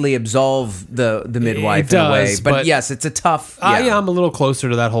ultimately absolve the midwife in a way. But yes, it's a tough... Yeah. I'm a little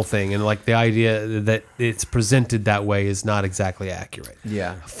closer to that whole thing. And like the idea that it's presented that way is not exactly accurate.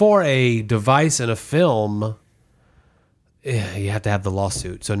 Yeah. For a device in a film... Yeah, you have to have the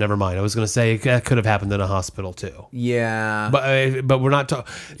lawsuit. So never mind. I was going to say that could have happened in a hospital too. Yeah, but we're not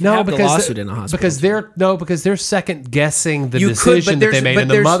talking. No, because the lawsuit in a hospital because they're second guessing the decision that they made, and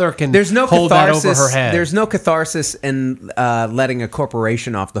the mother can hold that over her head. There's no catharsis in letting a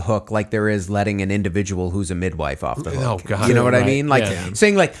corporation off the hook like there is letting an individual who's a midwife off the hook. Oh God, you know what I right. mean? Like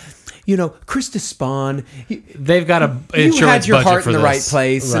saying like, you know, Krista Spahn, they've got a you had your heart in the right this.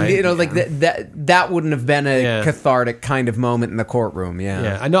 place, Right. and you know, like that wouldn't have been a cathartic kind of moment in the courtroom.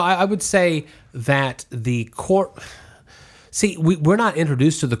 Yeah, I know. I would say that the court. See, we're not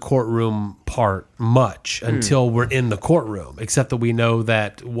introduced to the courtroom part much until we're in the courtroom, except that we know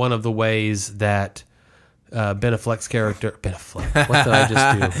that one of the ways that Ben Affleck's character... Ben Affleck. What did I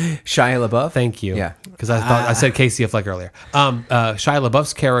just do? Shia LaBeouf? Thank you. Yeah. Because I thought I said Casey Affleck earlier. Shia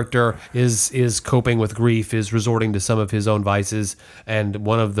LaBeouf's character is coping with grief, is resorting to some of his own vices, and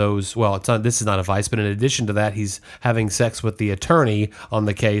one of those... Well, this is not a vice, but in addition to that, he's having sex with the attorney on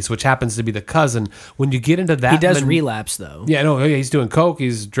the case, which happens to be the cousin. When you get into that... He does relapse, though. Yeah, no, he's doing coke,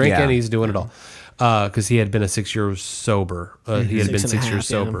 he's drinking, he's doing it all. Because he had been 6 years sober. He had been 6 years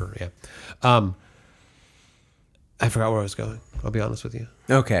sober, yeah. I forgot where I was going. I'll be honest with you.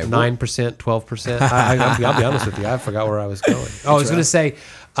 Okay. 9%, 12%. I'll be honest with you. I forgot where I was going. I was going to say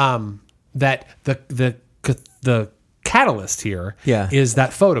that the catalyst here is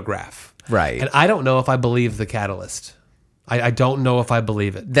that photograph. Right. And I don't know if I believe the catalyst. I don't know if I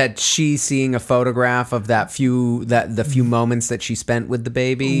believe it. That she's seeing a photograph of the few moments that she spent with the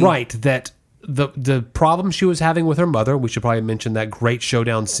baby. Right. That the problem she was having with her mother, we should probably mention that great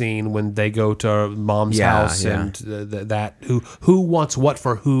showdown scene when they go to mom's house and that who wants what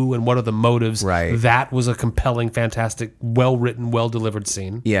for who and what are the motives. Right. That was a compelling, fantastic, well-written, well-delivered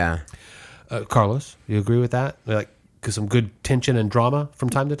scene. Yeah. Carlos, you agree with that? Like, some good tension and drama from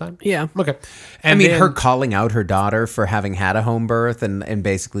time to time? Yeah. Okay. And her calling out her daughter for having had a home birth and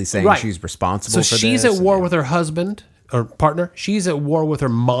basically saying she's responsible for this. So she's at war with her husband or partner. She's at war with her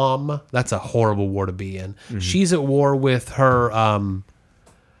mom. That's a horrible war to be in. Mm-hmm. She's at war with her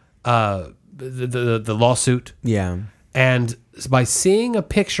the lawsuit. Yeah. And by seeing a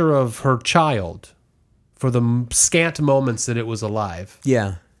picture of her child for the scant moments that it was alive.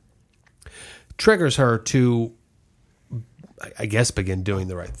 Yeah. Triggers her to, I guess, begin doing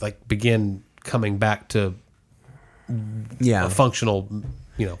the right, begin coming back to a functional.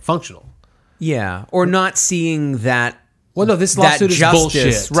 Yeah, or not seeing that. Well, no, this lawsuit is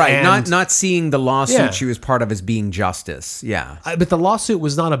bullshit. Right, and not seeing the lawsuit she was part of as being justice. Yeah. But the lawsuit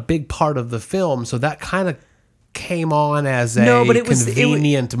was not a big part of the film, so that kind of came on as a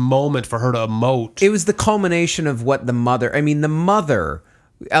convenient moment for her to emote. It was the culmination of what the mother,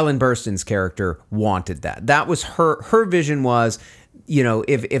 Ellen Burstyn's character, wanted that. That was her vision was,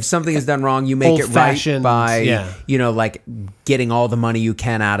 if something is done wrong, you make it right by, getting all the money you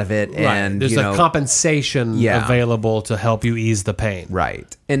can out of it. Right. And there's a compensation available to help you ease the pain.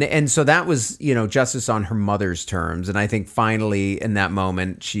 Right. And so that was, justice on her mother's terms. And I think finally in that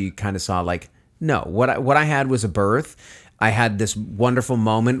moment, she kind of saw no, what I had was a birth. I had this wonderful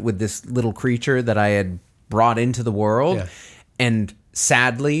moment with this little creature that I had brought into the world. Yeah. And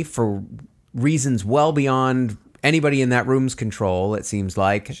sadly, for reasons well beyond anybody in that room's control, it seems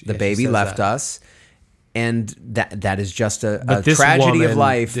like the baby left us, and that is just a tragedy of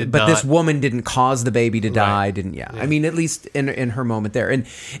life. But this woman didn't cause the baby to die. Right. Didn't? Yeah. I mean, at least in her moment there, and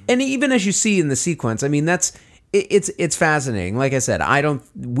even as you see in the sequence, I mean, it's fascinating. Like I said,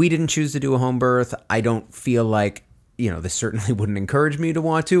 we didn't choose to do a home birth. I don't feel like this certainly wouldn't encourage me to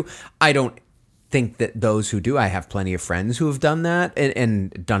want to. I don't think that those who do, I have plenty of friends who have done that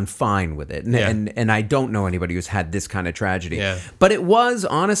and done fine with it. And I don't know anybody who's had this kind of tragedy. Yeah. But it was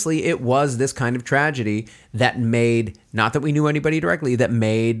this kind of tragedy that made, not that we knew anybody directly, that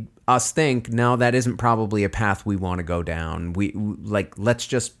made us think, no, that isn't probably a path we want to go down. Let's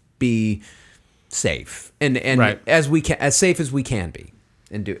just be safe and as safe as we can be.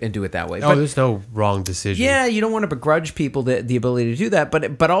 And do it that way. But there's no wrong decision. Yeah, you don't want to begrudge people the ability to do that.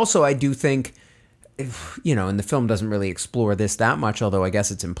 But also I do think, and the film doesn't really explore this that much, although I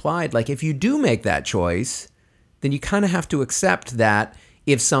guess it's implied, if you do make that choice, then you kind of have to accept that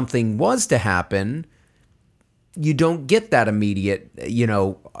if something was to happen, you don't get that immediate,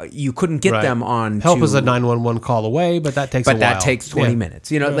 you couldn't get them on help is a 911 call away, but that takes a while. But that takes 20 minutes,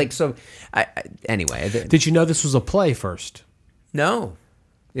 so anyway. Did you know this was a play first? No.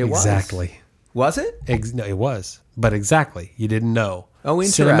 It exactly. Was it? No, it was. But exactly. You didn't know. Oh,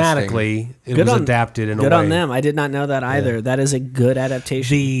 interesting. Cinematically, it was adapted in a way. Good on them. I did not know that either. Yeah. That is a good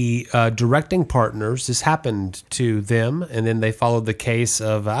adaptation. The directing partners, this happened to them, and then they followed the case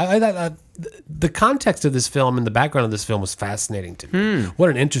of... the context of this film and the background of this film was fascinating to me. What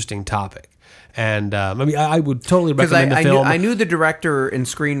an interesting topic. And I would totally recommend the film. I knew the director and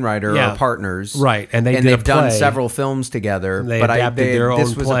screenwriter are partners, right? And they've done several films together. They adapted their own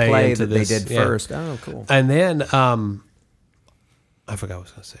this was play a play into that they did first. Oh, cool. And then I forgot what I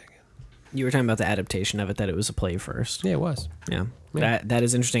was going to say again. You were talking about the adaptation of it, that it was a play first. Yeah, it was. Yeah. That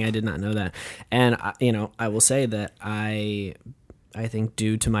is interesting. I did not know that. And I will say that I think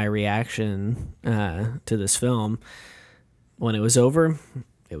due to my reaction to this film, when it was over,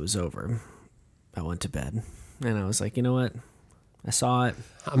 it was over. I went to bed and I was like, you know what? I saw it.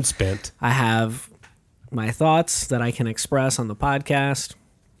 I'm spent. I have my thoughts that I can express on the podcast.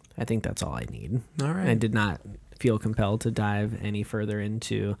 I think that's all I need. All right. I did not feel compelled to dive any further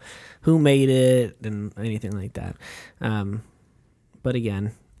into who made it and anything like that. But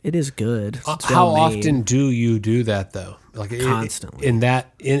again, it is good. How often do you do that though? Constantly. In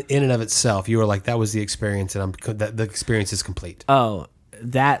and of itself, you were like, that was the experience, and the experience is complete. Oh,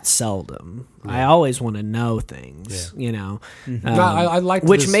 that seldom. I always want to know things, you know. I like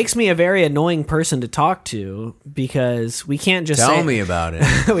which this. makes me a very annoying person to talk to because we can't just Tell me about it.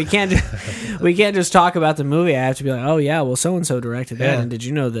 we can't just talk about the movie. I have to be like, oh yeah, well so and so directed that, Yeah. and did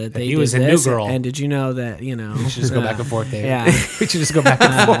you know that they he did was in this? New Girl. And did you know that We should just go back and forth there. Yeah. We should just go back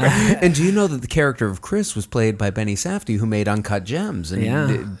and forth. And do you know that the character of Chris was played by Benny Safdie, who made Uncut Gems? And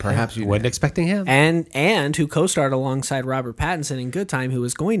Yeah. perhaps you Wasn't expecting him. and who co-starred alongside Robert Pattinson in Good Time, who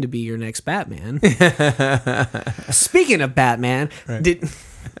was going to be your next Batman. Speaking of Batman,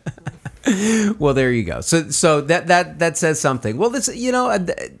 Well, there you go. So that says something. Well, this, you know,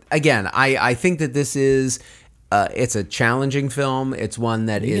 again, I think that this is it's a challenging film. It's one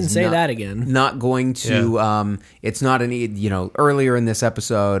that You is can say not, that again. Not going to. It's not any. You know, earlier in this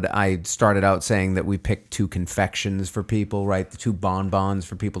episode, I started out saying that we picked 2 confections for people, right? The 2 bonbons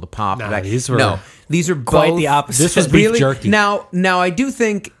for people to pop. Nah, these are quite both the opposite. This was beef jerky. Now I do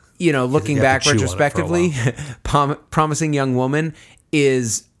think, you know, looking You have back to chew on it for a retrospectively, Promising Young Woman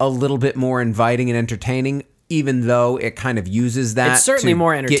is a little bit more inviting and entertaining, even though it kind of uses that. It's certainly to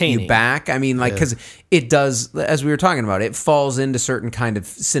more get entertaining. you back. I mean, like, because it does, as we were talking about, it falls into certain kind of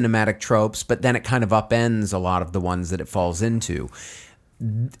cinematic tropes, but then it kind of upends a lot of the ones that it falls into.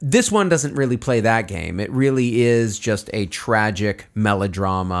 This one doesn't really play that game. It really is just a tragic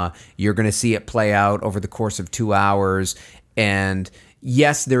melodrama. You're going to see it play out over the course of 2 hours. And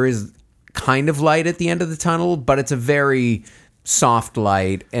yes, there is kind of light at the end of the tunnel, but it's a very soft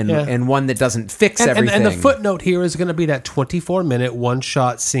light and one that doesn't fix everything. And the footnote here is going to be that 24-minute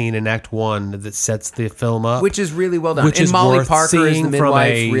one-shot scene in Act 1 that sets the film up. Which is really well done. Which and is Molly worth Parker is the seeing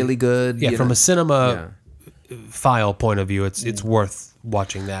midwife, really good. Yeah, you from know. a cinema file point of view, it's worth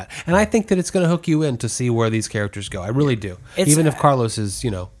watching that. And I think that it's going to hook you in to see where these characters go. I really do. Even if Carlos is, you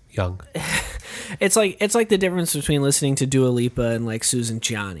know, young. It's like the difference between listening to Dua Lipa and like Susan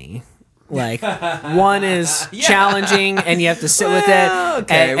Gianni. Like one is challenging and you have to sit with it,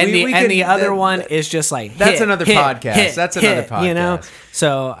 okay. and the other one is just like That's another podcast. That's another podcast. You know,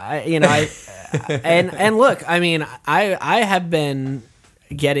 so and look, I mean, I've been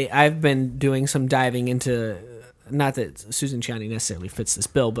doing some diving into. Not that Susan Gianni necessarily fits this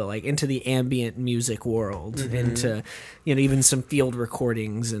bill, but like into the ambient music world, into, you know, even some field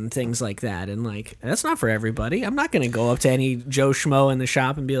recordings and things like that. And like, that's not for everybody. I'm not going to go up to any Joe Schmo in the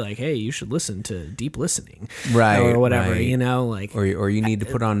shop and be like, hey, you should listen to Deep Listening. Right. Or whatever, right. you know, like. Or you need to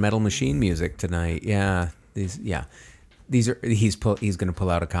put on Metal Machine music tonight. Yeah. These are, he's going to pull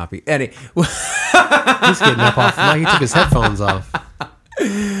out a copy. He's getting up off. No, he took his headphones off.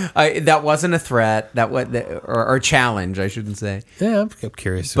 That wasn't a threat. That was or a challenge, I shouldn't say. Yeah, I'm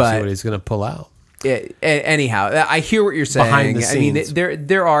curious to see what he's going to pull out. Anyhow, I hear what you're saying. Behind the I mean, scenes.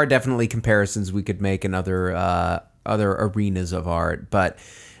 there are definitely comparisons we could make in other arenas of art, but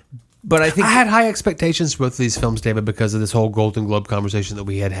I think I had high expectations for both of these films, David, because of this whole Golden Globe conversation that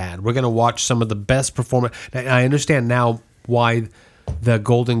we had. We're going to watch some of the best performance. I understand now why the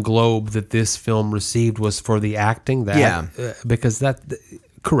Golden Globe that this film received was for the acting. Because that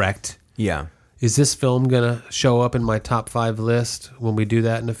correct. Yeah. Is this film going to show up in my top 5 list when we do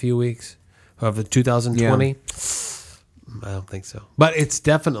that in a few weeks of the 2020? Yeah. I don't think so. But it's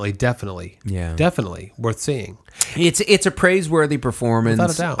definitely worth seeing. It's a praiseworthy performance.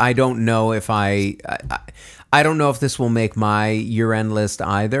 Without a doubt. I don't know if I don't know if this will make my year-end list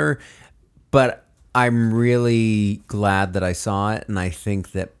either, but I'm really glad that I saw it, and I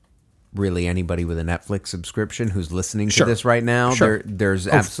think that really anybody with a Netflix subscription who's listening to this right now, there's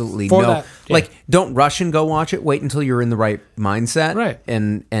absolutely no don't rush and go watch it. Wait until you're in the right mindset, right,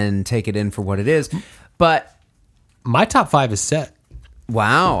 and take it in for what it is. But my top 5 is set.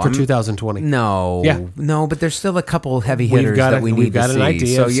 Wow, for 2020. No, but there's still a couple heavy hitters that we need to see. We've got an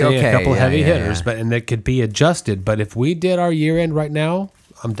idea so of a couple heavy hitters, and that could be adjusted. But if we did our year end right now,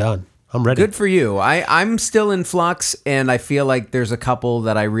 I'm done. I'm ready. Good for you. I'm still in flux, and I feel like there's a couple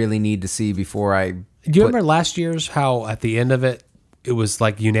that I really need to see before I... Do you remember last year's, how at the end of it, it was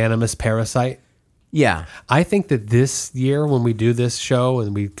like unanimous Parasite? Yeah. I think that this year, when we do this show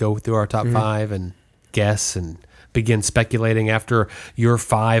and we go through our top 5 and guess and begin speculating after your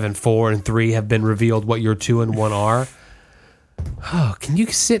 5 and 4 and 3 have been revealed what your 2 and 1 are... Oh, can you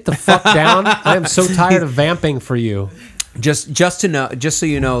sit the fuck down? I am so tired of vamping for you. Just so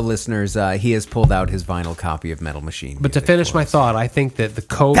you know, listeners, he has pulled out his vinyl copy of Metal Machine. But to finish my thought, I think that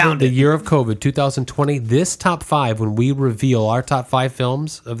the year of COVID, 2020, this top 5, when we reveal our top 5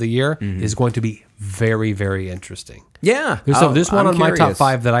 films of the year, is going to be very, very interesting. Yeah. There's one on my top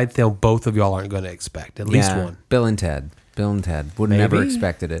 5 that I think both of y'all aren't going to expect. At least one. Bill and Ted. Bill and Ted. Would never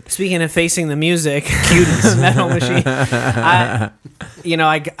expected it. Speaking of facing the music, Cuties, Metal Machine.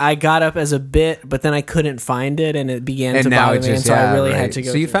 I got up as a bit, but then I couldn't find it, and it began to bother me, and so I really had to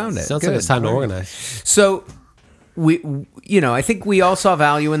go. So you found it. Sounds like it's time to organize. So I think we all saw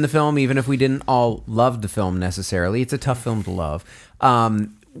value in the film, even if we didn't all love the film necessarily. It's a tough film to love.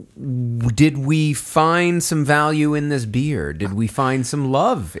 Did we find some value in this beer? Did we find some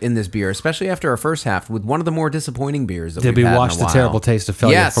love in this beer, especially after our first half with one of the more disappointing beers that Did we wash the terrible taste of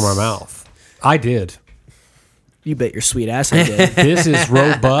failure from our mouth? I did. You bet your sweet ass I did. This is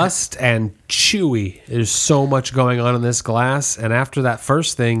robust and chewy. There's so much going on in this glass, and after that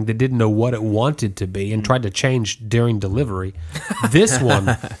first thing, they didn't know what it wanted to be and tried to change during delivery. This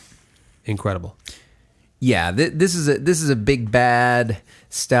one, incredible. Yeah, this is a big bad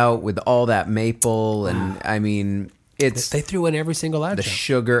stout with all that maple, and I mean it's They threw in every single adjunct. the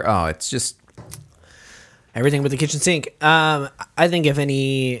sugar. Oh, it's just Everything but the kitchen sink. I think if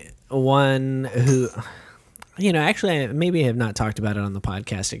anyone who, actually, maybe I have not talked about it on the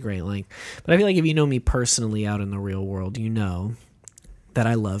podcast at great length, but I feel like if you know me personally out in the real world, you know that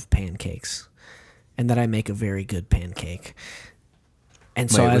I love pancakes and that I make a very good pancake. And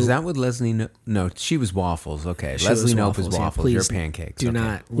so was that with Leslie? No, she was waffles. Okay, Leslie Knope is waffles. Yeah, you're pancakes. Do okay.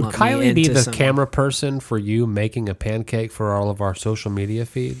 not. Would lump Kylie me be into the some- camera person for you making a pancake for all of our social media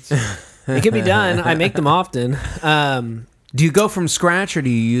feeds? It can be done. I make them often. Do you go from scratch or do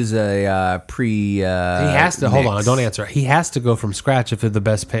you use a pre? He has to hold mix? on. Don't answer. He has to go from scratch if they're the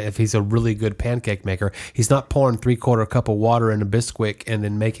best. If he's a really good pancake maker, he's not pouring 3/4 cup of water in a Bisquick and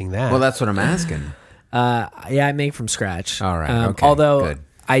then making that. Well, that's what I'm asking. Yeah, I make from scratch. All right. Okay. Although good.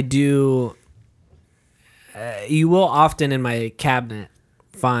 I do, you will often in my cabinet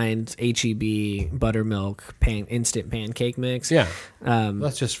find HEB buttermilk instant pancake mix. yeah.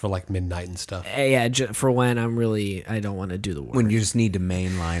 That's just for like midnight and stuff. Yeah, for when I don't want to do the work. When you just need to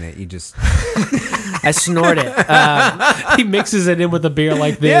mainline it, you just I snort it. He mixes it in with a beer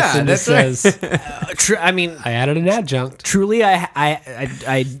like this Yeah, and just that's says, I mean, I added an adjunct. truly,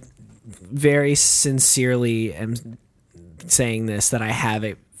 I very sincerely am saying this, that I have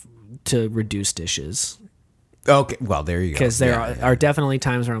it to reduce dishes. okay. Well, there you go. Because there Yeah, are definitely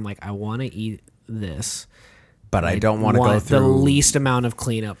times where I'm like, I want to eat this, but I don't want to go through the least amount of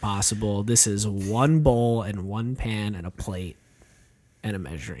cleanup possible. This is one bowl and one pan and a plate and a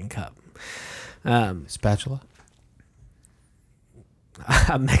measuring cup. Spatula.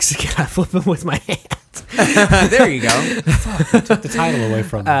 I'm Mexican. I flip them with my hands. There you go. Took the title away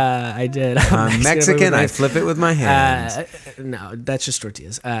from him. I did. I'm Mexican. I flip it with my hands. No, that's just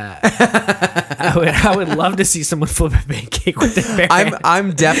tortillas. I would love to see someone flip a pancake with their bare hands.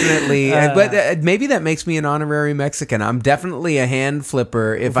 I'm definitely, but maybe that makes me an honorary Mexican. I'm definitely a hand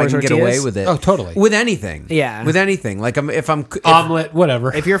flipper if I can get tortillas? away with it. Oh, totally. With anything. Yeah. With anything. Like if Omelet,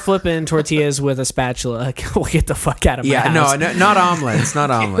 whatever. If you're flipping tortillas with a spatula, we'll get the fuck out of my house. no, not omelets,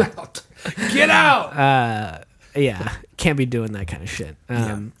 not omelet. Get out! Yeah, can't be doing that kind of shit.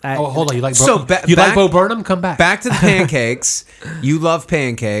 Hold on. You like So, you like Bo Burnham? Come back. Back to the pancakes. You love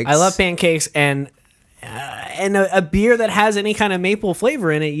pancakes. I love pancakes, and a beer that has any kind of maple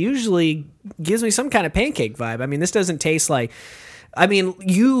flavor in it usually gives me some kind of pancake vibe. I mean, this doesn't taste like. I mean,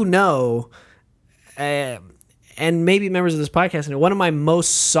 and maybe members of this podcast know, one of my most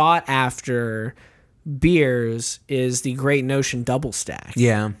sought after beers is the Great Notion Double Stack.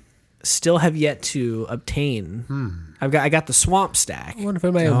 Yeah. Still have yet to obtain. I got the Swamp Stack. I wonder if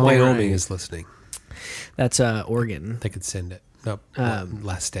anybody in Wyoming is listening. That's Oregon. They could send it. Nope.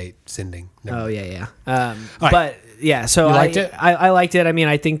 Last state sending. Oh yeah. right. But yeah, so You liked it? I liked it. I mean,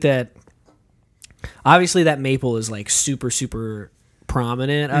 I think that obviously that maple is like super, super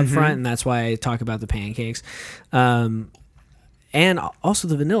prominent up front, and that's why I talk about the pancakes. And also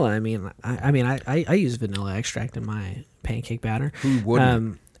the vanilla. I mean, I use vanilla extract in my pancake batter. Who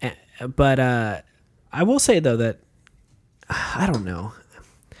wouldn't? But I will say though that I don't know.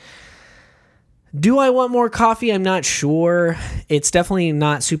 Do I want more coffee? I'm not sure. It's definitely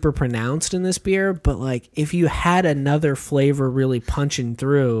not super pronounced in this beer, but like if you had another flavor really punching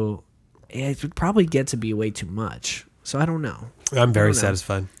through, it would probably get to be way too much. So I don't know. I'm very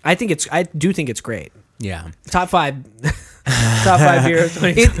satisfied. I do think it's great. Yeah. Top 5 beers.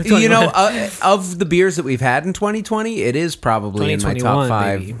 Of the beers that we've had in 2020, it is probably in my top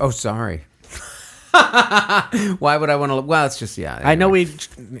 5. Baby. Oh, sorry. Why would I want to? Well, it's just I anyway.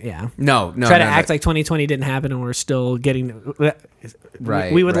 know No. try to act like 2020 didn't happen and we're still getting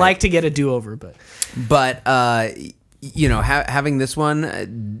Right. We would right. like to get a do-over, but having this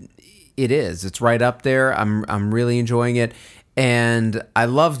one, it's right up there. I'm really enjoying it, and I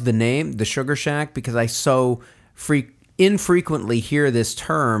love the name, the Sugar Shack, because infrequently hear this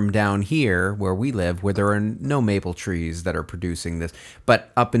term down here where we live, where there are no maple trees that are producing this.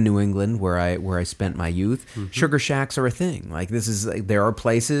 But up in New England, where I spent my youth, sugar shacks are a thing. Like there are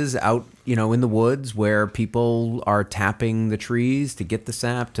places out, in the woods where people are tapping the trees to get the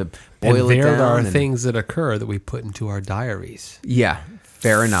sap to boil it down. There are things that occur that we put into our diaries. Yeah.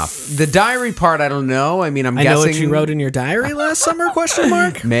 Fair enough. The diary part, I don't know. I mean, I'm guessing. I know what you wrote in your diary last summer? ?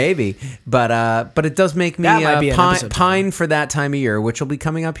 Maybe, but it does make me pine for that time of year, which will be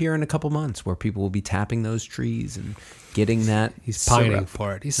coming up here in a couple months, where people will be tapping those trees and getting that. He's pining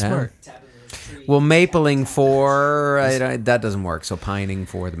for it. He's smart. Well, mapling for that doesn't work. So pining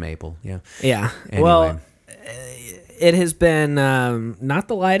for the maple. Yeah. Yeah. Anyway. Well, it has been not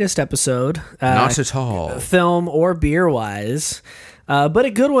the lightest episode. Not at all. Film or beer wise. But a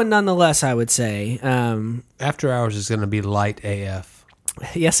good one nonetheless, I would say. After Hours is going to be light AF.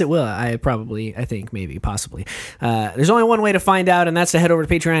 Yes, it will. I think, maybe, possibly. There's only one way to find out, and that's to head over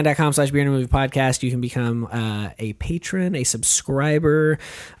to patreon.com/beer-and-a-movie-podcast. You can become a patron, a subscriber.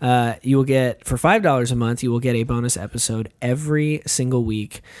 You will get, for $5 a month, you will get a bonus episode every single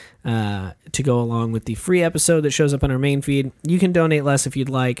week to go along with the free episode that shows up on our main feed. You can donate less if you'd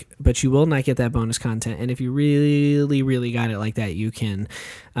like, but you will not get that bonus content. And if you really, really got it like that, you can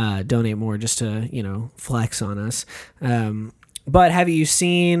donate more just to, flex on us. But have you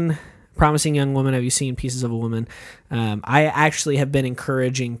seen Promising Young Woman? Have you seen Pieces of a Woman? I actually have been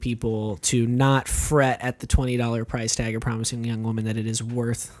encouraging people to not fret at the $20 price tag of Promising Young Woman, that it is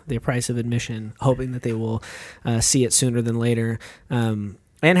worth the price of admission, hoping that they will see it sooner than later.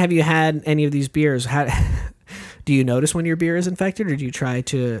 And have you had any of these beers? Do you notice when your beer is infected, or do you try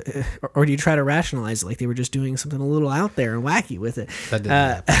to rationalize it like they were just doing something a little out there and wacky with it? That didn't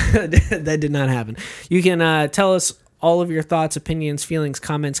happen. That did not happen. You can tell us all of your thoughts, opinions, feelings,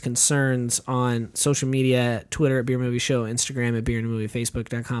 comments, concerns on social media: Twitter at Beer Movie Show, Instagram at Beer and Movie,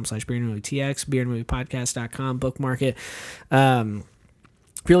 Facebook.com/BeerandMovieTX, BeerandMoviePodcast.com, bookmark it.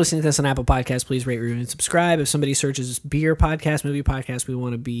 If you're listening to this on Apple Podcasts, please rate, review, and subscribe. If somebody searches beer podcast, movie podcast, we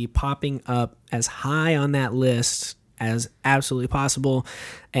want to be popping up as high on that list as absolutely possible.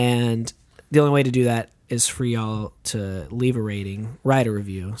 And the only way to do that is for y'all to leave a rating, write a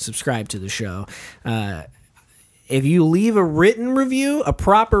review, subscribe to the show. If you leave a written review, a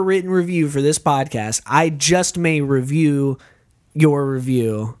proper written review for this podcast, I just may review your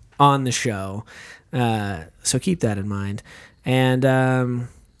review on the show. So keep that in mind. And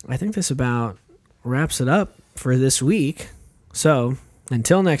I think this about wraps it up for this week. So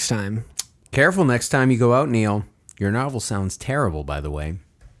until next time. Careful next time you go out, Neil. Your novel sounds terrible, by the way.